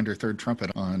playing second or third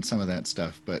trumpet on some of that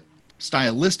stuff. But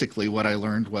stylistically, what I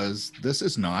learned was this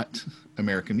is not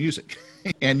American music.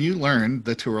 And you learn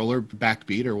the twirl or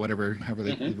backbeat or however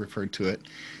they referred to it.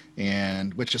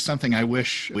 And which is something I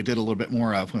wish we did a little bit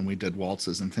more of when we did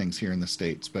waltzes and things here in the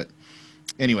States. But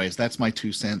anyways, that's my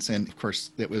 2 cents. And of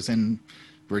course, it was in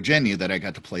Virginia that I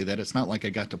got to play that. It's not like I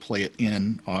got to play it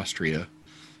in Austria.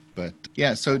 But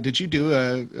yeah, so did you do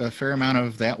a fair amount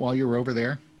of that while you were over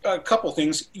there? A couple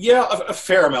things. Yeah, a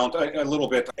fair amount, a little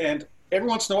bit. And every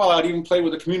once in a while, I'd even play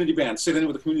with a community band, sit in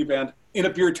with a community band in a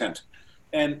beer tent.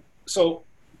 And so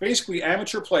basically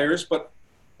amateur players, but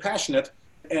passionate.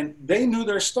 And they knew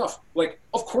their stuff. Like,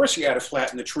 of course you add a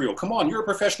flat in the trio. Come on, you're a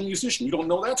professional musician. You don't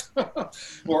know that?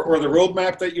 or the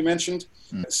roadmap that you mentioned.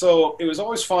 So it was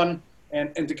always fun.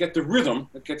 And to get the rhythm,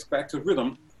 it gets back to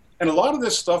rhythm. And a lot of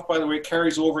this stuff, by the way,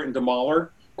 carries over into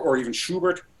Mahler or even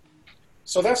Schubert.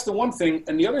 So that's the one thing.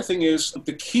 And the other thing is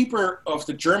the keeper of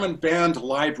the German band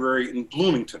library in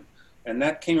Bloomington. And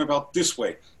that came about this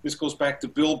way. This goes back to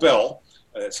Bill Bell,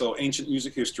 so ancient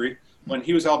music history. When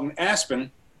he was out in Aspen,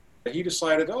 he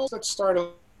decided, let's start a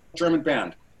German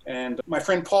band. And my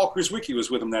friend Paul Krzyzewski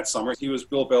was with him that summer. He was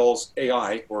Bill Bell's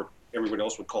AI, or everybody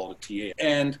else would call it a TA.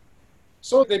 And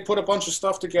so they put a bunch of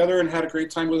stuff together and had a great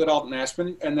time with it out in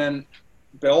Aspen. And then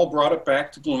Bell brought it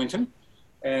back to Bloomington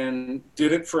and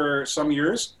did it for some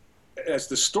years. As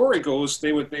the story goes,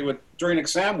 they would during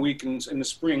exam weekends in the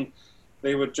spring,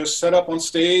 they would just set up on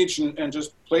stage and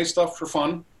just play stuff for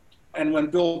fun. And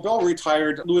when Bill Bell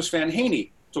retired, Louis Van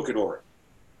Haney took it over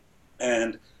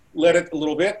and led it a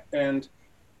little bit. And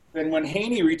then when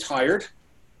Haney retired,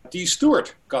 Dee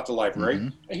Stewart got the library.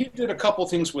 And he did a couple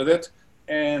things with it.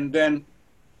 And then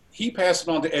he passed it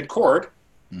on to Ed Cord,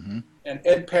 and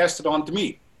Ed passed it on to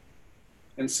me.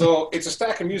 And so it's a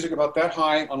stack of music about that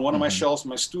high on one of my shelves in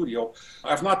my studio.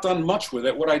 I've not done much with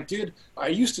it. What I did, I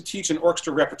used to teach an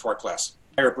orchestra repertoire class,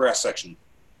 higher brass section.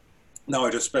 Now I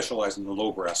just specialize in the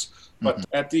low brass. But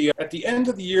at the end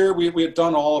of the year, we had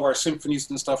done all of our symphonies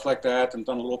and stuff like that and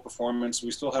done a little performance.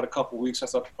 We still had a couple of weeks. I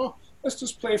thought, let's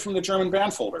just play from the German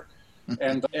band folder.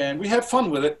 And we had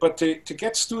fun with it. But to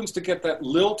get students to get that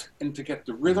lilt and to get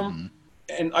the rhythm.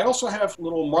 And I also have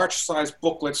little march-sized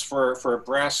booklets for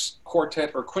brass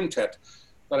quartet or quintet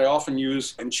that I often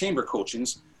use in chamber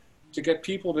coachings to get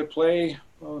people to play.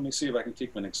 Well, let me see if I can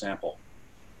take an example.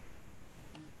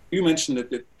 You mentioned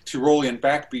the Tyrolean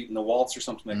backbeat and the waltz or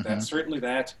something like that. Certainly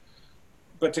that.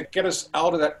 But to get us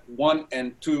out of that 1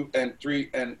 and 2 and 3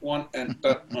 and 1 and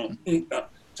to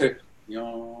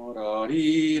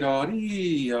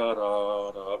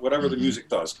whatever the music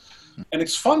does. And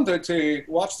it's fun to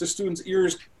watch the students'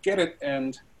 ears get it.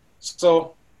 And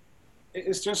so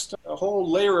it's just a whole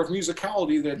layer of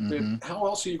musicality that how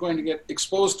else are you going to get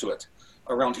exposed to it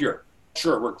around here?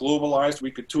 Sure, we're globalized.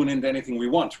 We could tune into anything we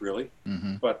want, really.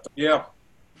 But yeah.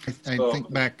 I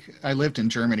think back, I lived in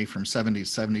Germany from 70 to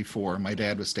 74. My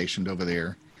dad was stationed over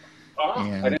there.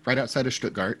 And right outside of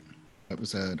Stuttgart. It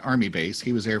was an Army base.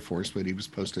 He was Air Force, but he was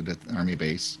posted at the Army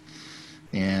base.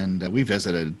 And we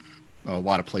visited a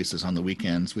lot of places on the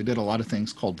weekends. We did a lot of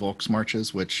things called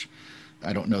Volksmarches, which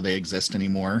I don't know they exist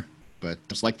anymore. But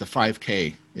it's like the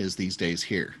 5K is these days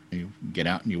here. You get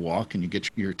out and you walk and you get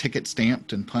your ticket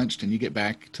stamped and punched and you get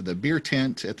back to the beer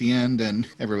tent at the end and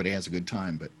everybody has a good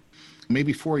time. But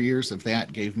maybe 4 years of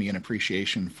that gave me an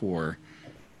appreciation for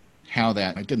how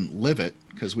that, I didn't live it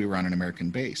because we were on an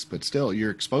American base, but still you're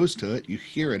exposed to it. You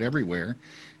hear it everywhere.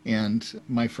 And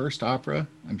my first opera,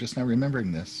 I'm just now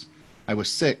remembering this. I was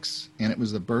 6 and it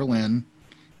was in Berlin,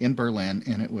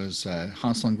 and it was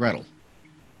Hansel and Gretel.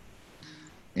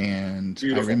 And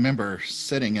beautiful. I remember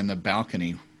sitting in the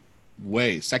balcony,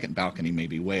 second balcony,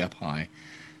 maybe way up high.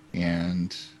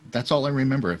 And that's all I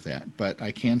remember of that. But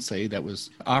I can say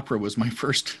opera was my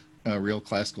first real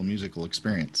classical musical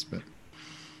experience. But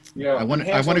yeah,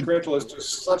 Hansel and Gretel is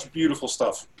just such beautiful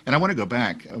stuff. And I want to go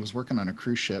back. I was working on a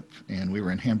cruise ship and we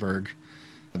were in Hamburg.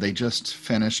 They just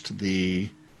finished the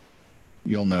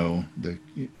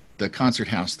concert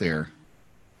house there.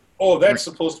 Oh, that's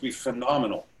supposed to be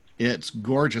phenomenal. It's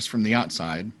gorgeous from the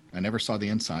outside. I never saw the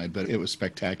inside, but it was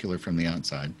spectacular from the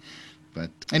outside.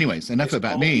 But anyways, enough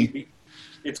about me.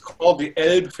 It's called the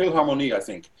Elbe Philharmonie, I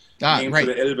think. Named right.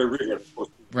 For the Elbe River.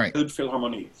 Right. Elbe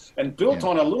Philharmonie. And built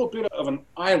on a little bit of an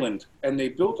island, and they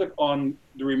built it on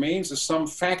the remains of some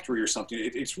factory or something.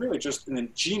 It's really just an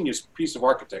ingenious piece of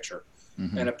architecture.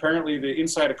 And apparently the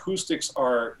inside acoustics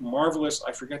are marvelous.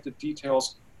 I forget the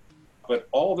details, but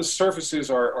all the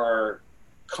surfaces are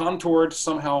contoured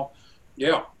somehow.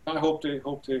 Yeah, I hope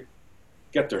to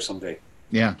get there someday.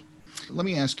 Yeah. Let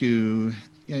me ask you,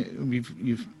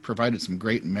 you've provided some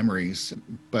great memories,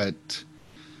 but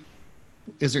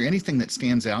is there anything that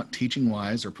stands out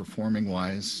teaching-wise or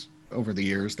performing-wise over the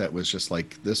years that was just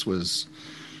like, this was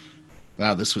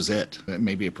it?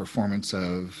 Maybe a performance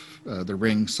of The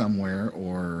Ring somewhere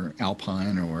or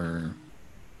Alpine or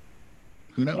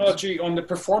who knows? Well, gee, on the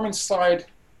performance side,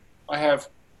 I have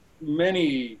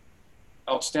many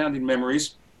outstanding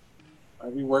memories.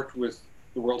 We worked with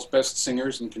the world's best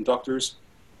singers and conductors,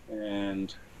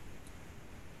 and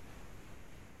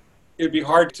it'd be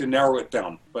hard to narrow it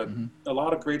down, but a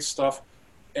lot of great stuff.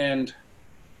 And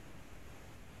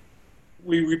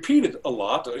we repeated a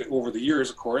lot over the years,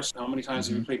 of course. How many times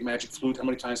have you played Magic Flute? How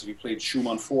many times have you played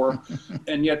Schumann 4?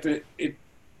 And yet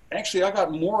actually, I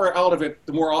got more out of it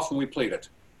the more often we played it.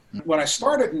 When I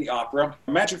started in the opera,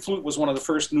 Magic Flute was one of the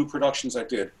first new productions I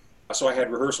did, so I had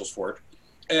rehearsals for it.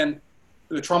 And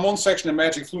the trombone section of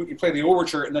Magic Flute, you play the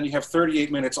overture, and then you have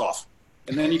 38 minutes off.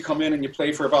 And then you come in and you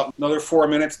play for about another 4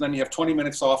 minutes, and then you have 20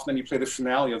 minutes off, and then you play the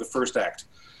finale of the first act.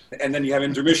 And then you have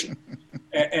intermission.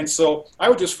 And so I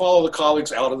would just follow the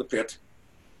colleagues out of the pit.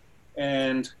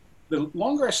 And the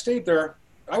longer I stayed there,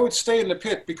 I would stay in the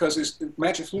pit because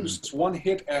Magic Flute is just one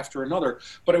hit after another.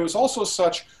 But it was also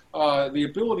such the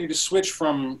ability to switch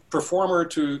from performer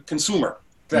to consumer.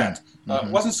 That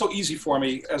wasn't so easy for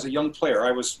me as a young player.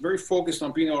 I was very focused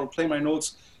on being able to play my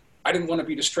notes. I didn't want to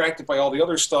be distracted by all the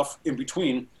other stuff in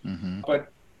between.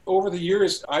 But over the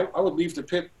years, I would leave the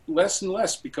pit less and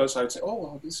less because I would say,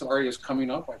 oh, this aria is coming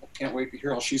up. I can't wait to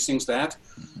hear how she sings that.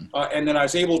 And then I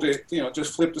was able to,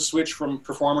 just flip the switch from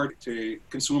performer to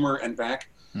consumer and back.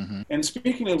 And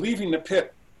speaking of leaving the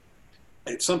pit,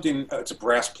 it's something, it's a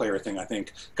brass player thing, I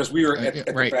think, because we were at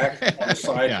the back on the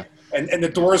side, and the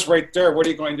door's right there. What are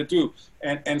you going to do?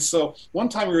 And so one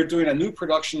time we were doing a new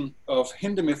production of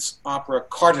Hindemith's opera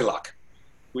Cardillac,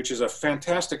 which is a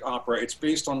fantastic opera. It's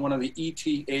based on one of the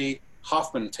E.T.A.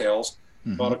 Hoffmann tales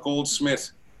about a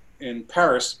goldsmith in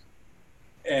Paris.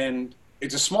 And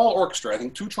it's a small orchestra, I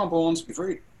think 2 trombones,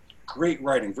 very great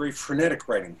writing, very frenetic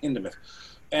writing, Hindemith.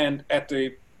 And at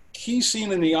the key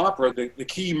scene in the opera, the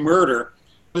key murder,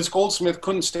 this goldsmith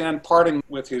couldn't stand parting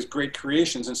with his great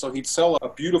creations, and so he'd sell a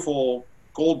beautiful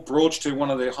gold brooch to one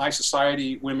of the high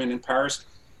society women in Paris,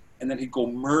 and then he'd go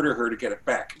murder her to get it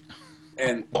back.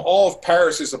 And all of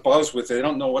Paris is abuzz with it. They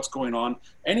don't know what's going on.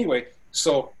 Anyway,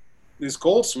 so this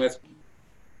goldsmith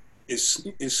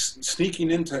is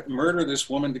sneaking in to murder this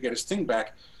woman to get his thing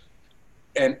back.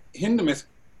 And Hindemith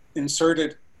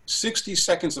inserted 60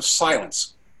 seconds of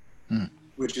silence,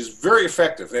 which is very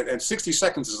effective. And 60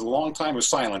 seconds is a long time of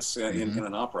silence in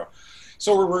an opera.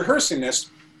 So we're rehearsing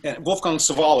this, and Wolfgang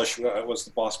Sawallisch was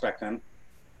the boss back then,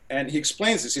 and he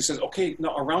explains this. He says, okay,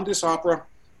 now around this opera,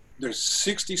 there's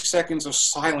 60 seconds of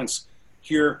silence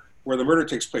here where the murder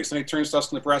takes place. Then he turns to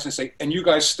us in the brass and say, and you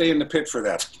guys stay in the pit for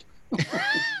that.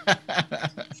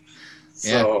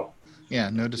 So, yeah,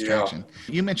 no distraction.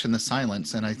 Yeah. You mentioned the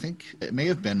silence, and I think it may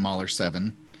have been Mahler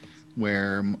 7,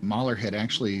 where Mahler had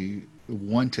actually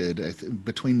wanted,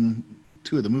 between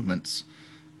two of the movements,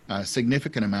 a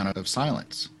significant amount of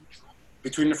silence.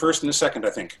 Between the first and the second, I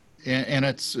think. And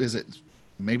is it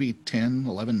maybe 10,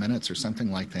 11 minutes or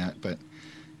something like that? But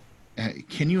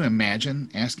can you imagine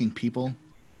asking people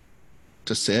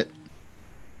to sit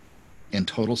in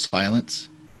total silence?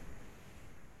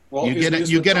 Well,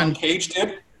 you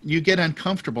get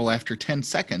uncomfortable after 10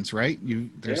 seconds, right?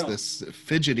 There's this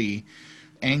fidgety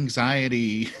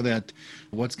anxiety that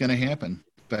what's going to happen.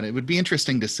 But it would be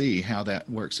interesting to see how that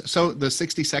works. So the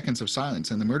 60 seconds of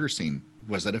silence in the murder scene,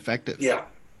 was it effective? Yeah,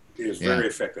 it was very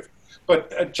effective.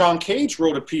 But John Cage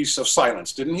wrote a piece of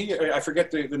silence, didn't he? I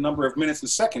forget the number of minutes and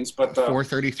seconds, but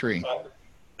 4:33.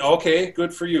 Okay,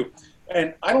 good for you.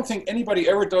 And I don't think anybody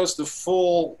ever does the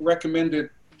full recommended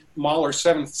Mahler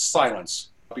 7th silence,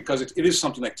 because it is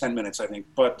something like 10 minutes, I think.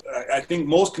 But I think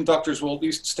most conductors will at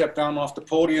least step down off the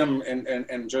podium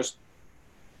and just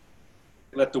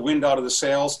let the wind out of the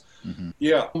sails.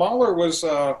 Yeah, Mahler was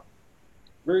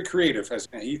very creative.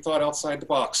 He thought outside the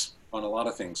box on a lot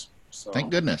of things. So,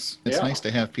 thank goodness. It's nice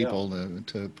to have people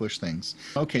to push things.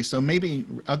 Okay, so maybe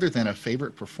other than a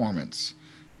favorite performance,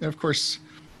 and of course,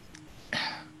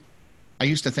 I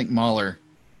used to think Mahler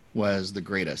was the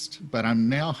greatest, but I'm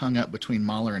now hung up between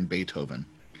Mahler and Beethoven.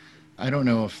 I don't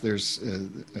know if there's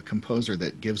a composer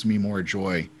that gives me more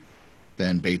joy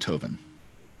than Beethoven.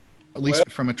 At least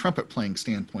from a trumpet playing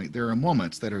standpoint, there are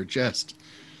moments that are just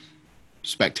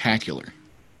spectacular.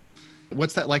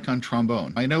 What's that like on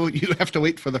trombone? I know you have to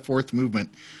wait for the fourth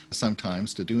movement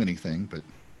sometimes to do anything, but...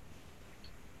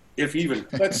 If even.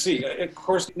 Let's see. Of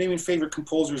course, naming favorite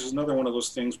composers is another one of those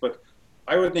things, but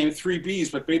I would name 3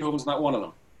 Bs, but Beethoven's not one of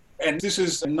them. And this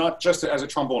is not just as a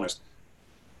trombonist.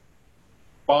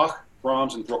 Bach,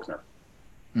 Brahms, and Bruckner.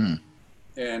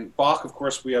 And Bach, of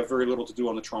course, we have very little to do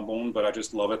on the trombone, but I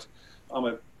just love it. I'm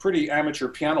a pretty amateur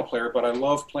piano player, but I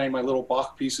love playing my little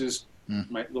Bach pieces,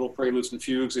 my little preludes and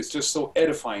fugues. It's just so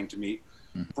edifying to me.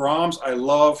 Brahms, I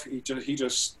love. He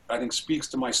just, I think, speaks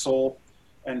to my soul.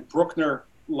 And Bruckner,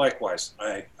 likewise.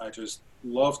 I just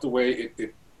love the way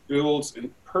it builds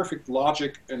in perfect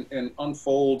logic and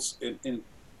unfolds in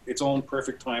its own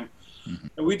perfect time.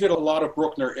 And we did a lot of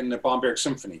Bruckner in the Bamberg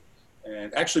Symphony.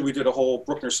 And actually, we did a whole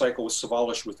Bruckner cycle with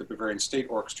Sawallisch with the Bavarian State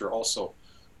Orchestra also.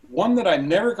 One that I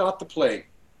never got to play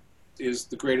is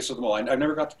the greatest of them all. I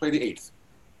never got to play the 8th.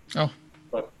 Oh.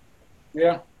 But,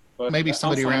 yeah. But maybe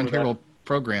somebody around here will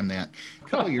program that. A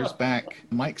couple of years back,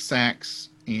 Mike Sachs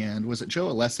and was it Joe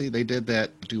Alessi? They did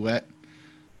that duet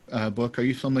book. Are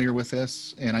you familiar with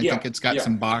this? And I think it's got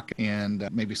some Bach and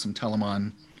maybe some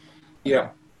Telemann. Yeah.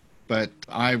 But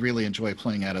I really enjoy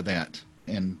playing out of that.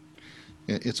 And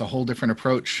it's a whole different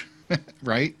approach,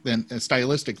 right? Than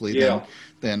stylistically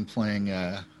than playing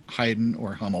Haydn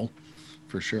or Hummel,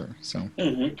 for sure. So.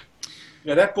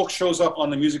 Yeah, that book shows up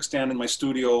on the music stand in my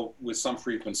studio with some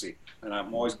frequency, and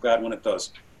I'm always glad when it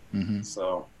does.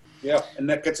 So, yeah, and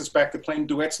that gets us back to playing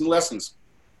duets and lessons.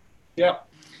 Yeah.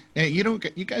 And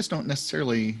you guys don't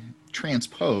necessarily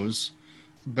transpose,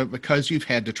 but because you've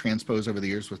had to transpose over the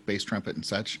years with bass trumpet and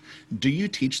such, do you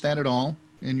teach that at all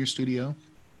in your studio?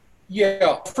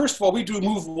 Yeah. First of all, we do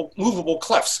movable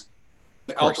clefs,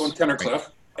 the alto and tenor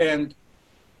clef, and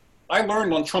I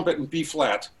learned on trumpet in B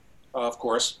flat, of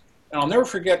course. And I'll never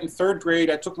forget, in 3rd grade,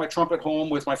 I took my trumpet home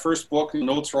with my first book, and the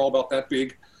notes are all about that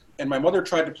big. And my mother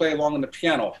tried to play along on the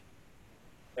piano.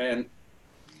 And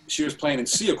she was playing in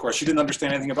C, of course. She didn't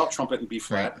understand anything about trumpet in B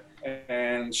flat.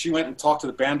 And she went and talked to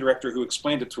the band director who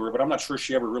explained it to her, but I'm not sure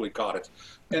she ever really got it.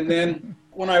 And then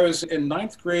when I was in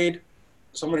 9th grade,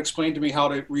 someone explained to me how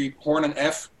to read horn and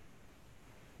F.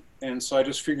 And so I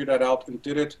just figured that out and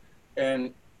did it.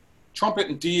 And trumpet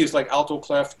in D is like alto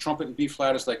clef. Trumpet in B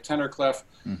flat is like tenor clef.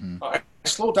 I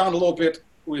slowed down a little bit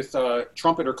with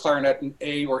trumpet or clarinet in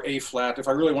A or A flat. If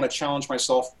I really want to challenge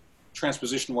myself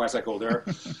transposition-wise, I go there.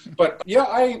 But yeah,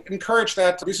 I encourage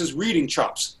that. This is reading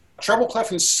chops. Treble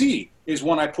clef in C is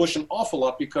one I push an awful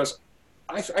lot because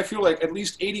I feel like at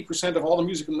least 80% of all the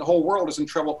music in the whole world is in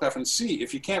treble clef in C.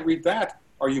 If you can't read that,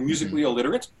 are you musically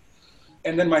illiterate?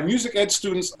 And then my music ed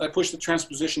students, I pushed the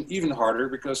transposition even harder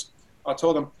because I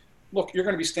told them, look, you're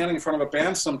going to be standing in front of a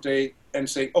band someday and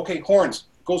say, okay, horns,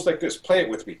 goes like this, play it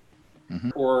with me.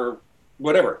 Or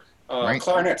whatever,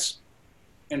 clarinets.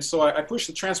 And so I pushed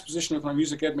the transposition with my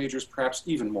music ed majors perhaps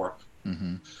even more.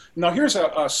 Now here's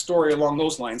a story along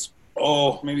those lines.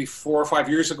 Maybe 4 or 5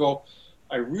 years ago,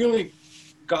 I really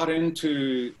got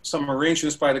into some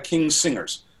arrangements by the King's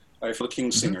Singers. For the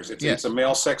King's Singers. It's a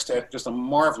male sextet, just a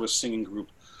marvelous singing group.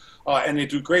 And they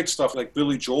do great stuff like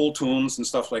Billy Joel tunes and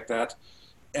stuff like that.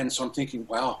 And so I'm thinking,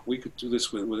 wow, we could do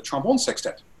this with a trombone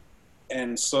sextet.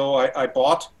 And so I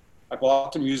bought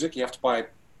the music. You have to buy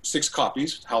 6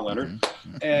 copies, Hal Leonard,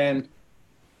 and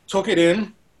took it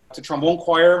in to trombone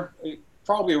choir,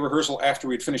 probably a rehearsal after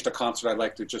we'd finished a concert. I'd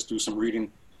like to just do some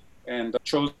reading, and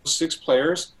chose 6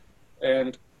 players,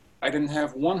 and I didn't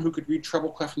have one who could read treble,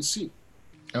 clef, and C.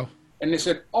 Oh. And they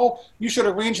said, you should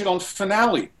arrange it on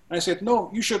finale. And I said, no,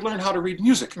 you should learn how to read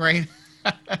music. Right.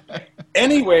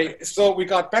 Anyway, so we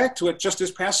got back to it just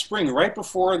this past spring, right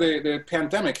before the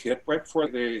pandemic hit, right before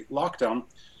the lockdown.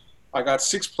 I got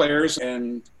 6 players,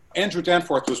 and Andrew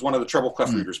Danforth was one of the treble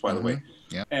clef readers, by the way.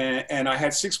 Yeah. And I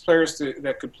had 6 players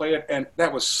that could play it, and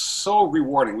that was so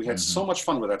rewarding. We had so much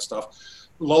fun with that stuff.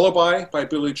 Lullaby by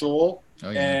Billy Joel,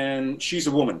 and She's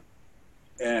a Woman.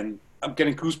 And I'm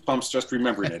getting goosebumps just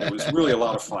remembering it. It was really a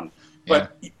lot of fun.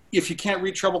 But if you can't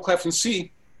read treble, clef, and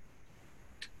C,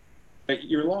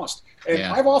 you're lost. And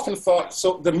I've often thought,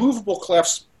 so the movable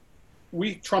clefs,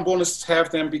 we trombonists have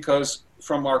them because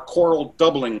from our choral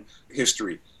doubling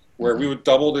history, where we would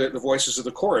double the voices of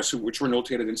the chorus, which were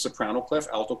notated in soprano clef,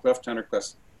 alto clef, tenor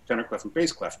clef, and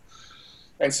bass clef.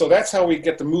 And so that's how we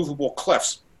get the movable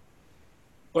clefs.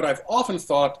 But I've often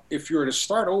thought, if you were to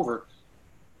start over,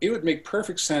 it would make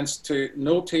perfect sense to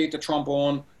notate the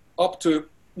trombone up to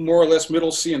more or less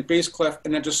middle C and bass clef,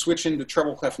 and then just switch into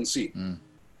treble clef and C.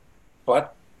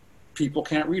 But people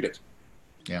can't read it.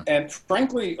 Yeah. And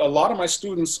frankly, a lot of my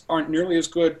students aren't nearly as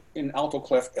good in alto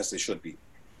clef as they should be.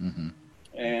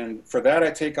 And for that, I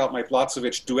take out my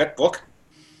Blazevich duet book.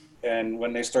 And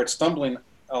when they start stumbling,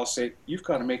 I'll say, you've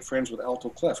got to make friends with alto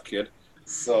clef, kid.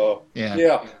 So,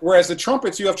 Whereas the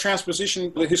trumpets, you have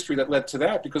transposition, the history that led to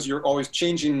that, because you're always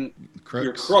changing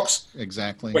your crooks.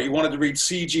 Exactly. But you wanted to read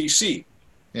C, G, C.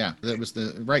 Yeah, that was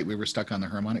we were stuck on the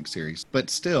harmonic series. But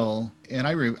still, and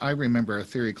I remember a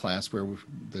theory class where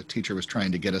the teacher was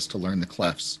trying to get us to learn the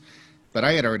clefs, but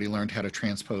I had already learned how to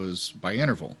transpose by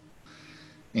interval.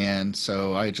 And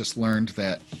so I just learned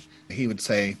that he would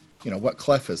say, what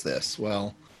clef is this?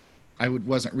 Well, I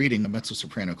wasn't reading the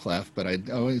mezzo-soprano clef, but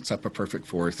it's up a perfect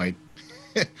fourth.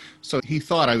 So he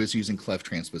thought I was using clef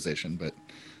transposition, but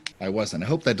I wasn't. I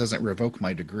hope that doesn't revoke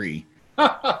my degree.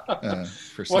 Well,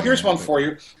 here's one for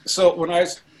you. So when I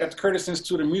was at the Curtis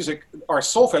Institute of Music, our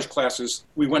solfege classes,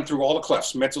 we went through all the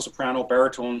clefs, mezzo-soprano,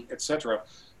 baritone, etc.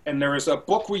 And there is a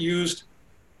book we used,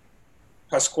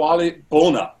 Pasquale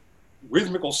Bona,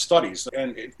 Rhythmical Studies.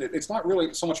 And it's not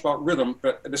really so much about rhythm,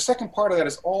 but the second part of that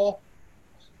is all,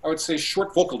 I would say,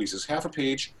 short vocalises, half a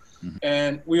page.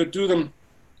 And we would do them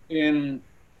we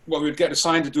would get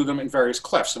assigned to do them in various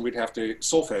clefs, and we'd have to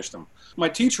solfege them. My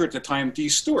teacher at the time, D.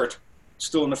 Stewart,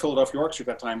 still in the Philadelphia Orchestra at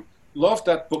that time, loved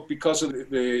that book because of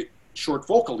the short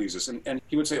vocalises. And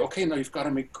he would say, okay, now you've got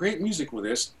to make great music with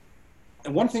this.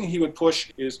 And one thing he would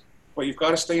push is, well, you've got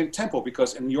to stay in tempo,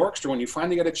 because in the orchestra, when you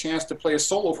finally get a chance to play a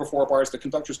solo for 4 bars, the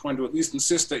conductor's going to at least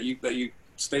insist that you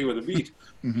stay with a beat.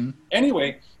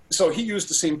 Anyway, so he used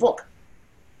the same book.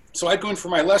 So I'd go in for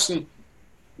my lesson.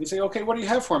 He'd say, okay, what do you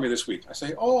have for me this week? I say,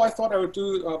 I thought I would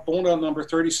do Bona number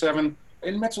 37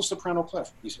 in mezzo-soprano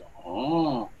clef. He said,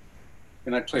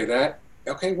 and I'd play that.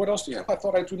 Okay, what else do you have? I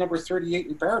thought I'd do number 38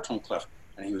 in baritone clef.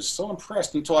 And he was so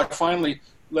impressed until I finally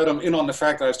let him in on the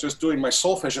fact that I was just doing my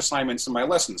solfege assignments in my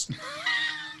lessons.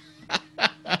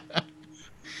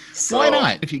 So, why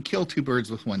not? If you kill 2 birds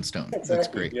with 1 stone. Exactly. That's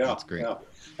great. Yeah, that's great. Yeah.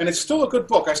 And it's still a good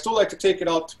book. I still like to take it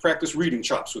out to practice reading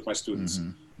chops with my students.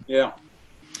 Yeah.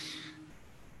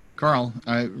 Carl,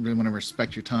 I really want to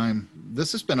respect your time.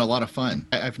 This has been a lot of fun.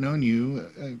 I've known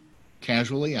you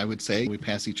casually, I would say. We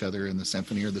pass each other in the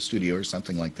symphony or the studio or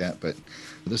something like that. But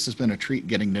this has been a treat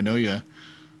getting to know you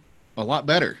a lot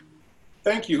better.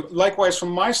 Thank you. Likewise, from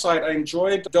my side, I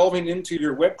enjoyed delving into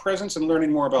your web presence and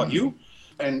learning more about you.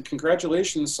 And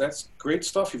congratulations. That's great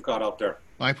stuff you've got out there.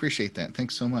 Well, I appreciate that.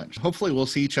 Thanks so much. Hopefully we'll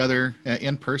see each other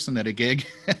in person at a gig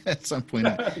at some point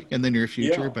in the near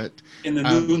future. But in the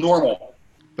new normal.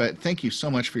 But thank you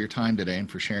so much for your time today and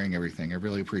for sharing everything. I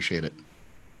really appreciate it.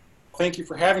 Thank you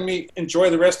for having me. Enjoy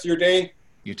the rest of your day.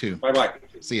 You too. Bye-bye.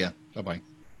 See ya. Bye-bye.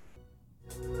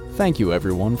 Thank you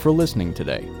everyone for listening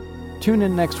today. Tune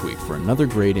in next week for another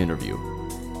great interview.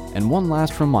 And one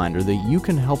last reminder that you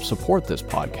can help support this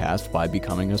podcast by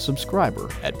becoming a subscriber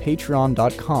at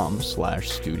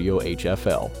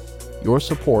patreon.com/studiohfl. Your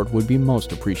support would be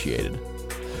most appreciated.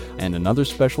 And another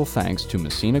special thanks to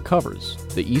Messina Covers,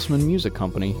 the Eastman Music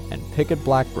Company, and Pickett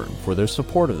Blackburn for their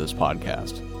support of this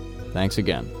podcast. Thanks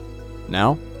again.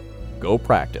 Now, go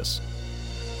practice.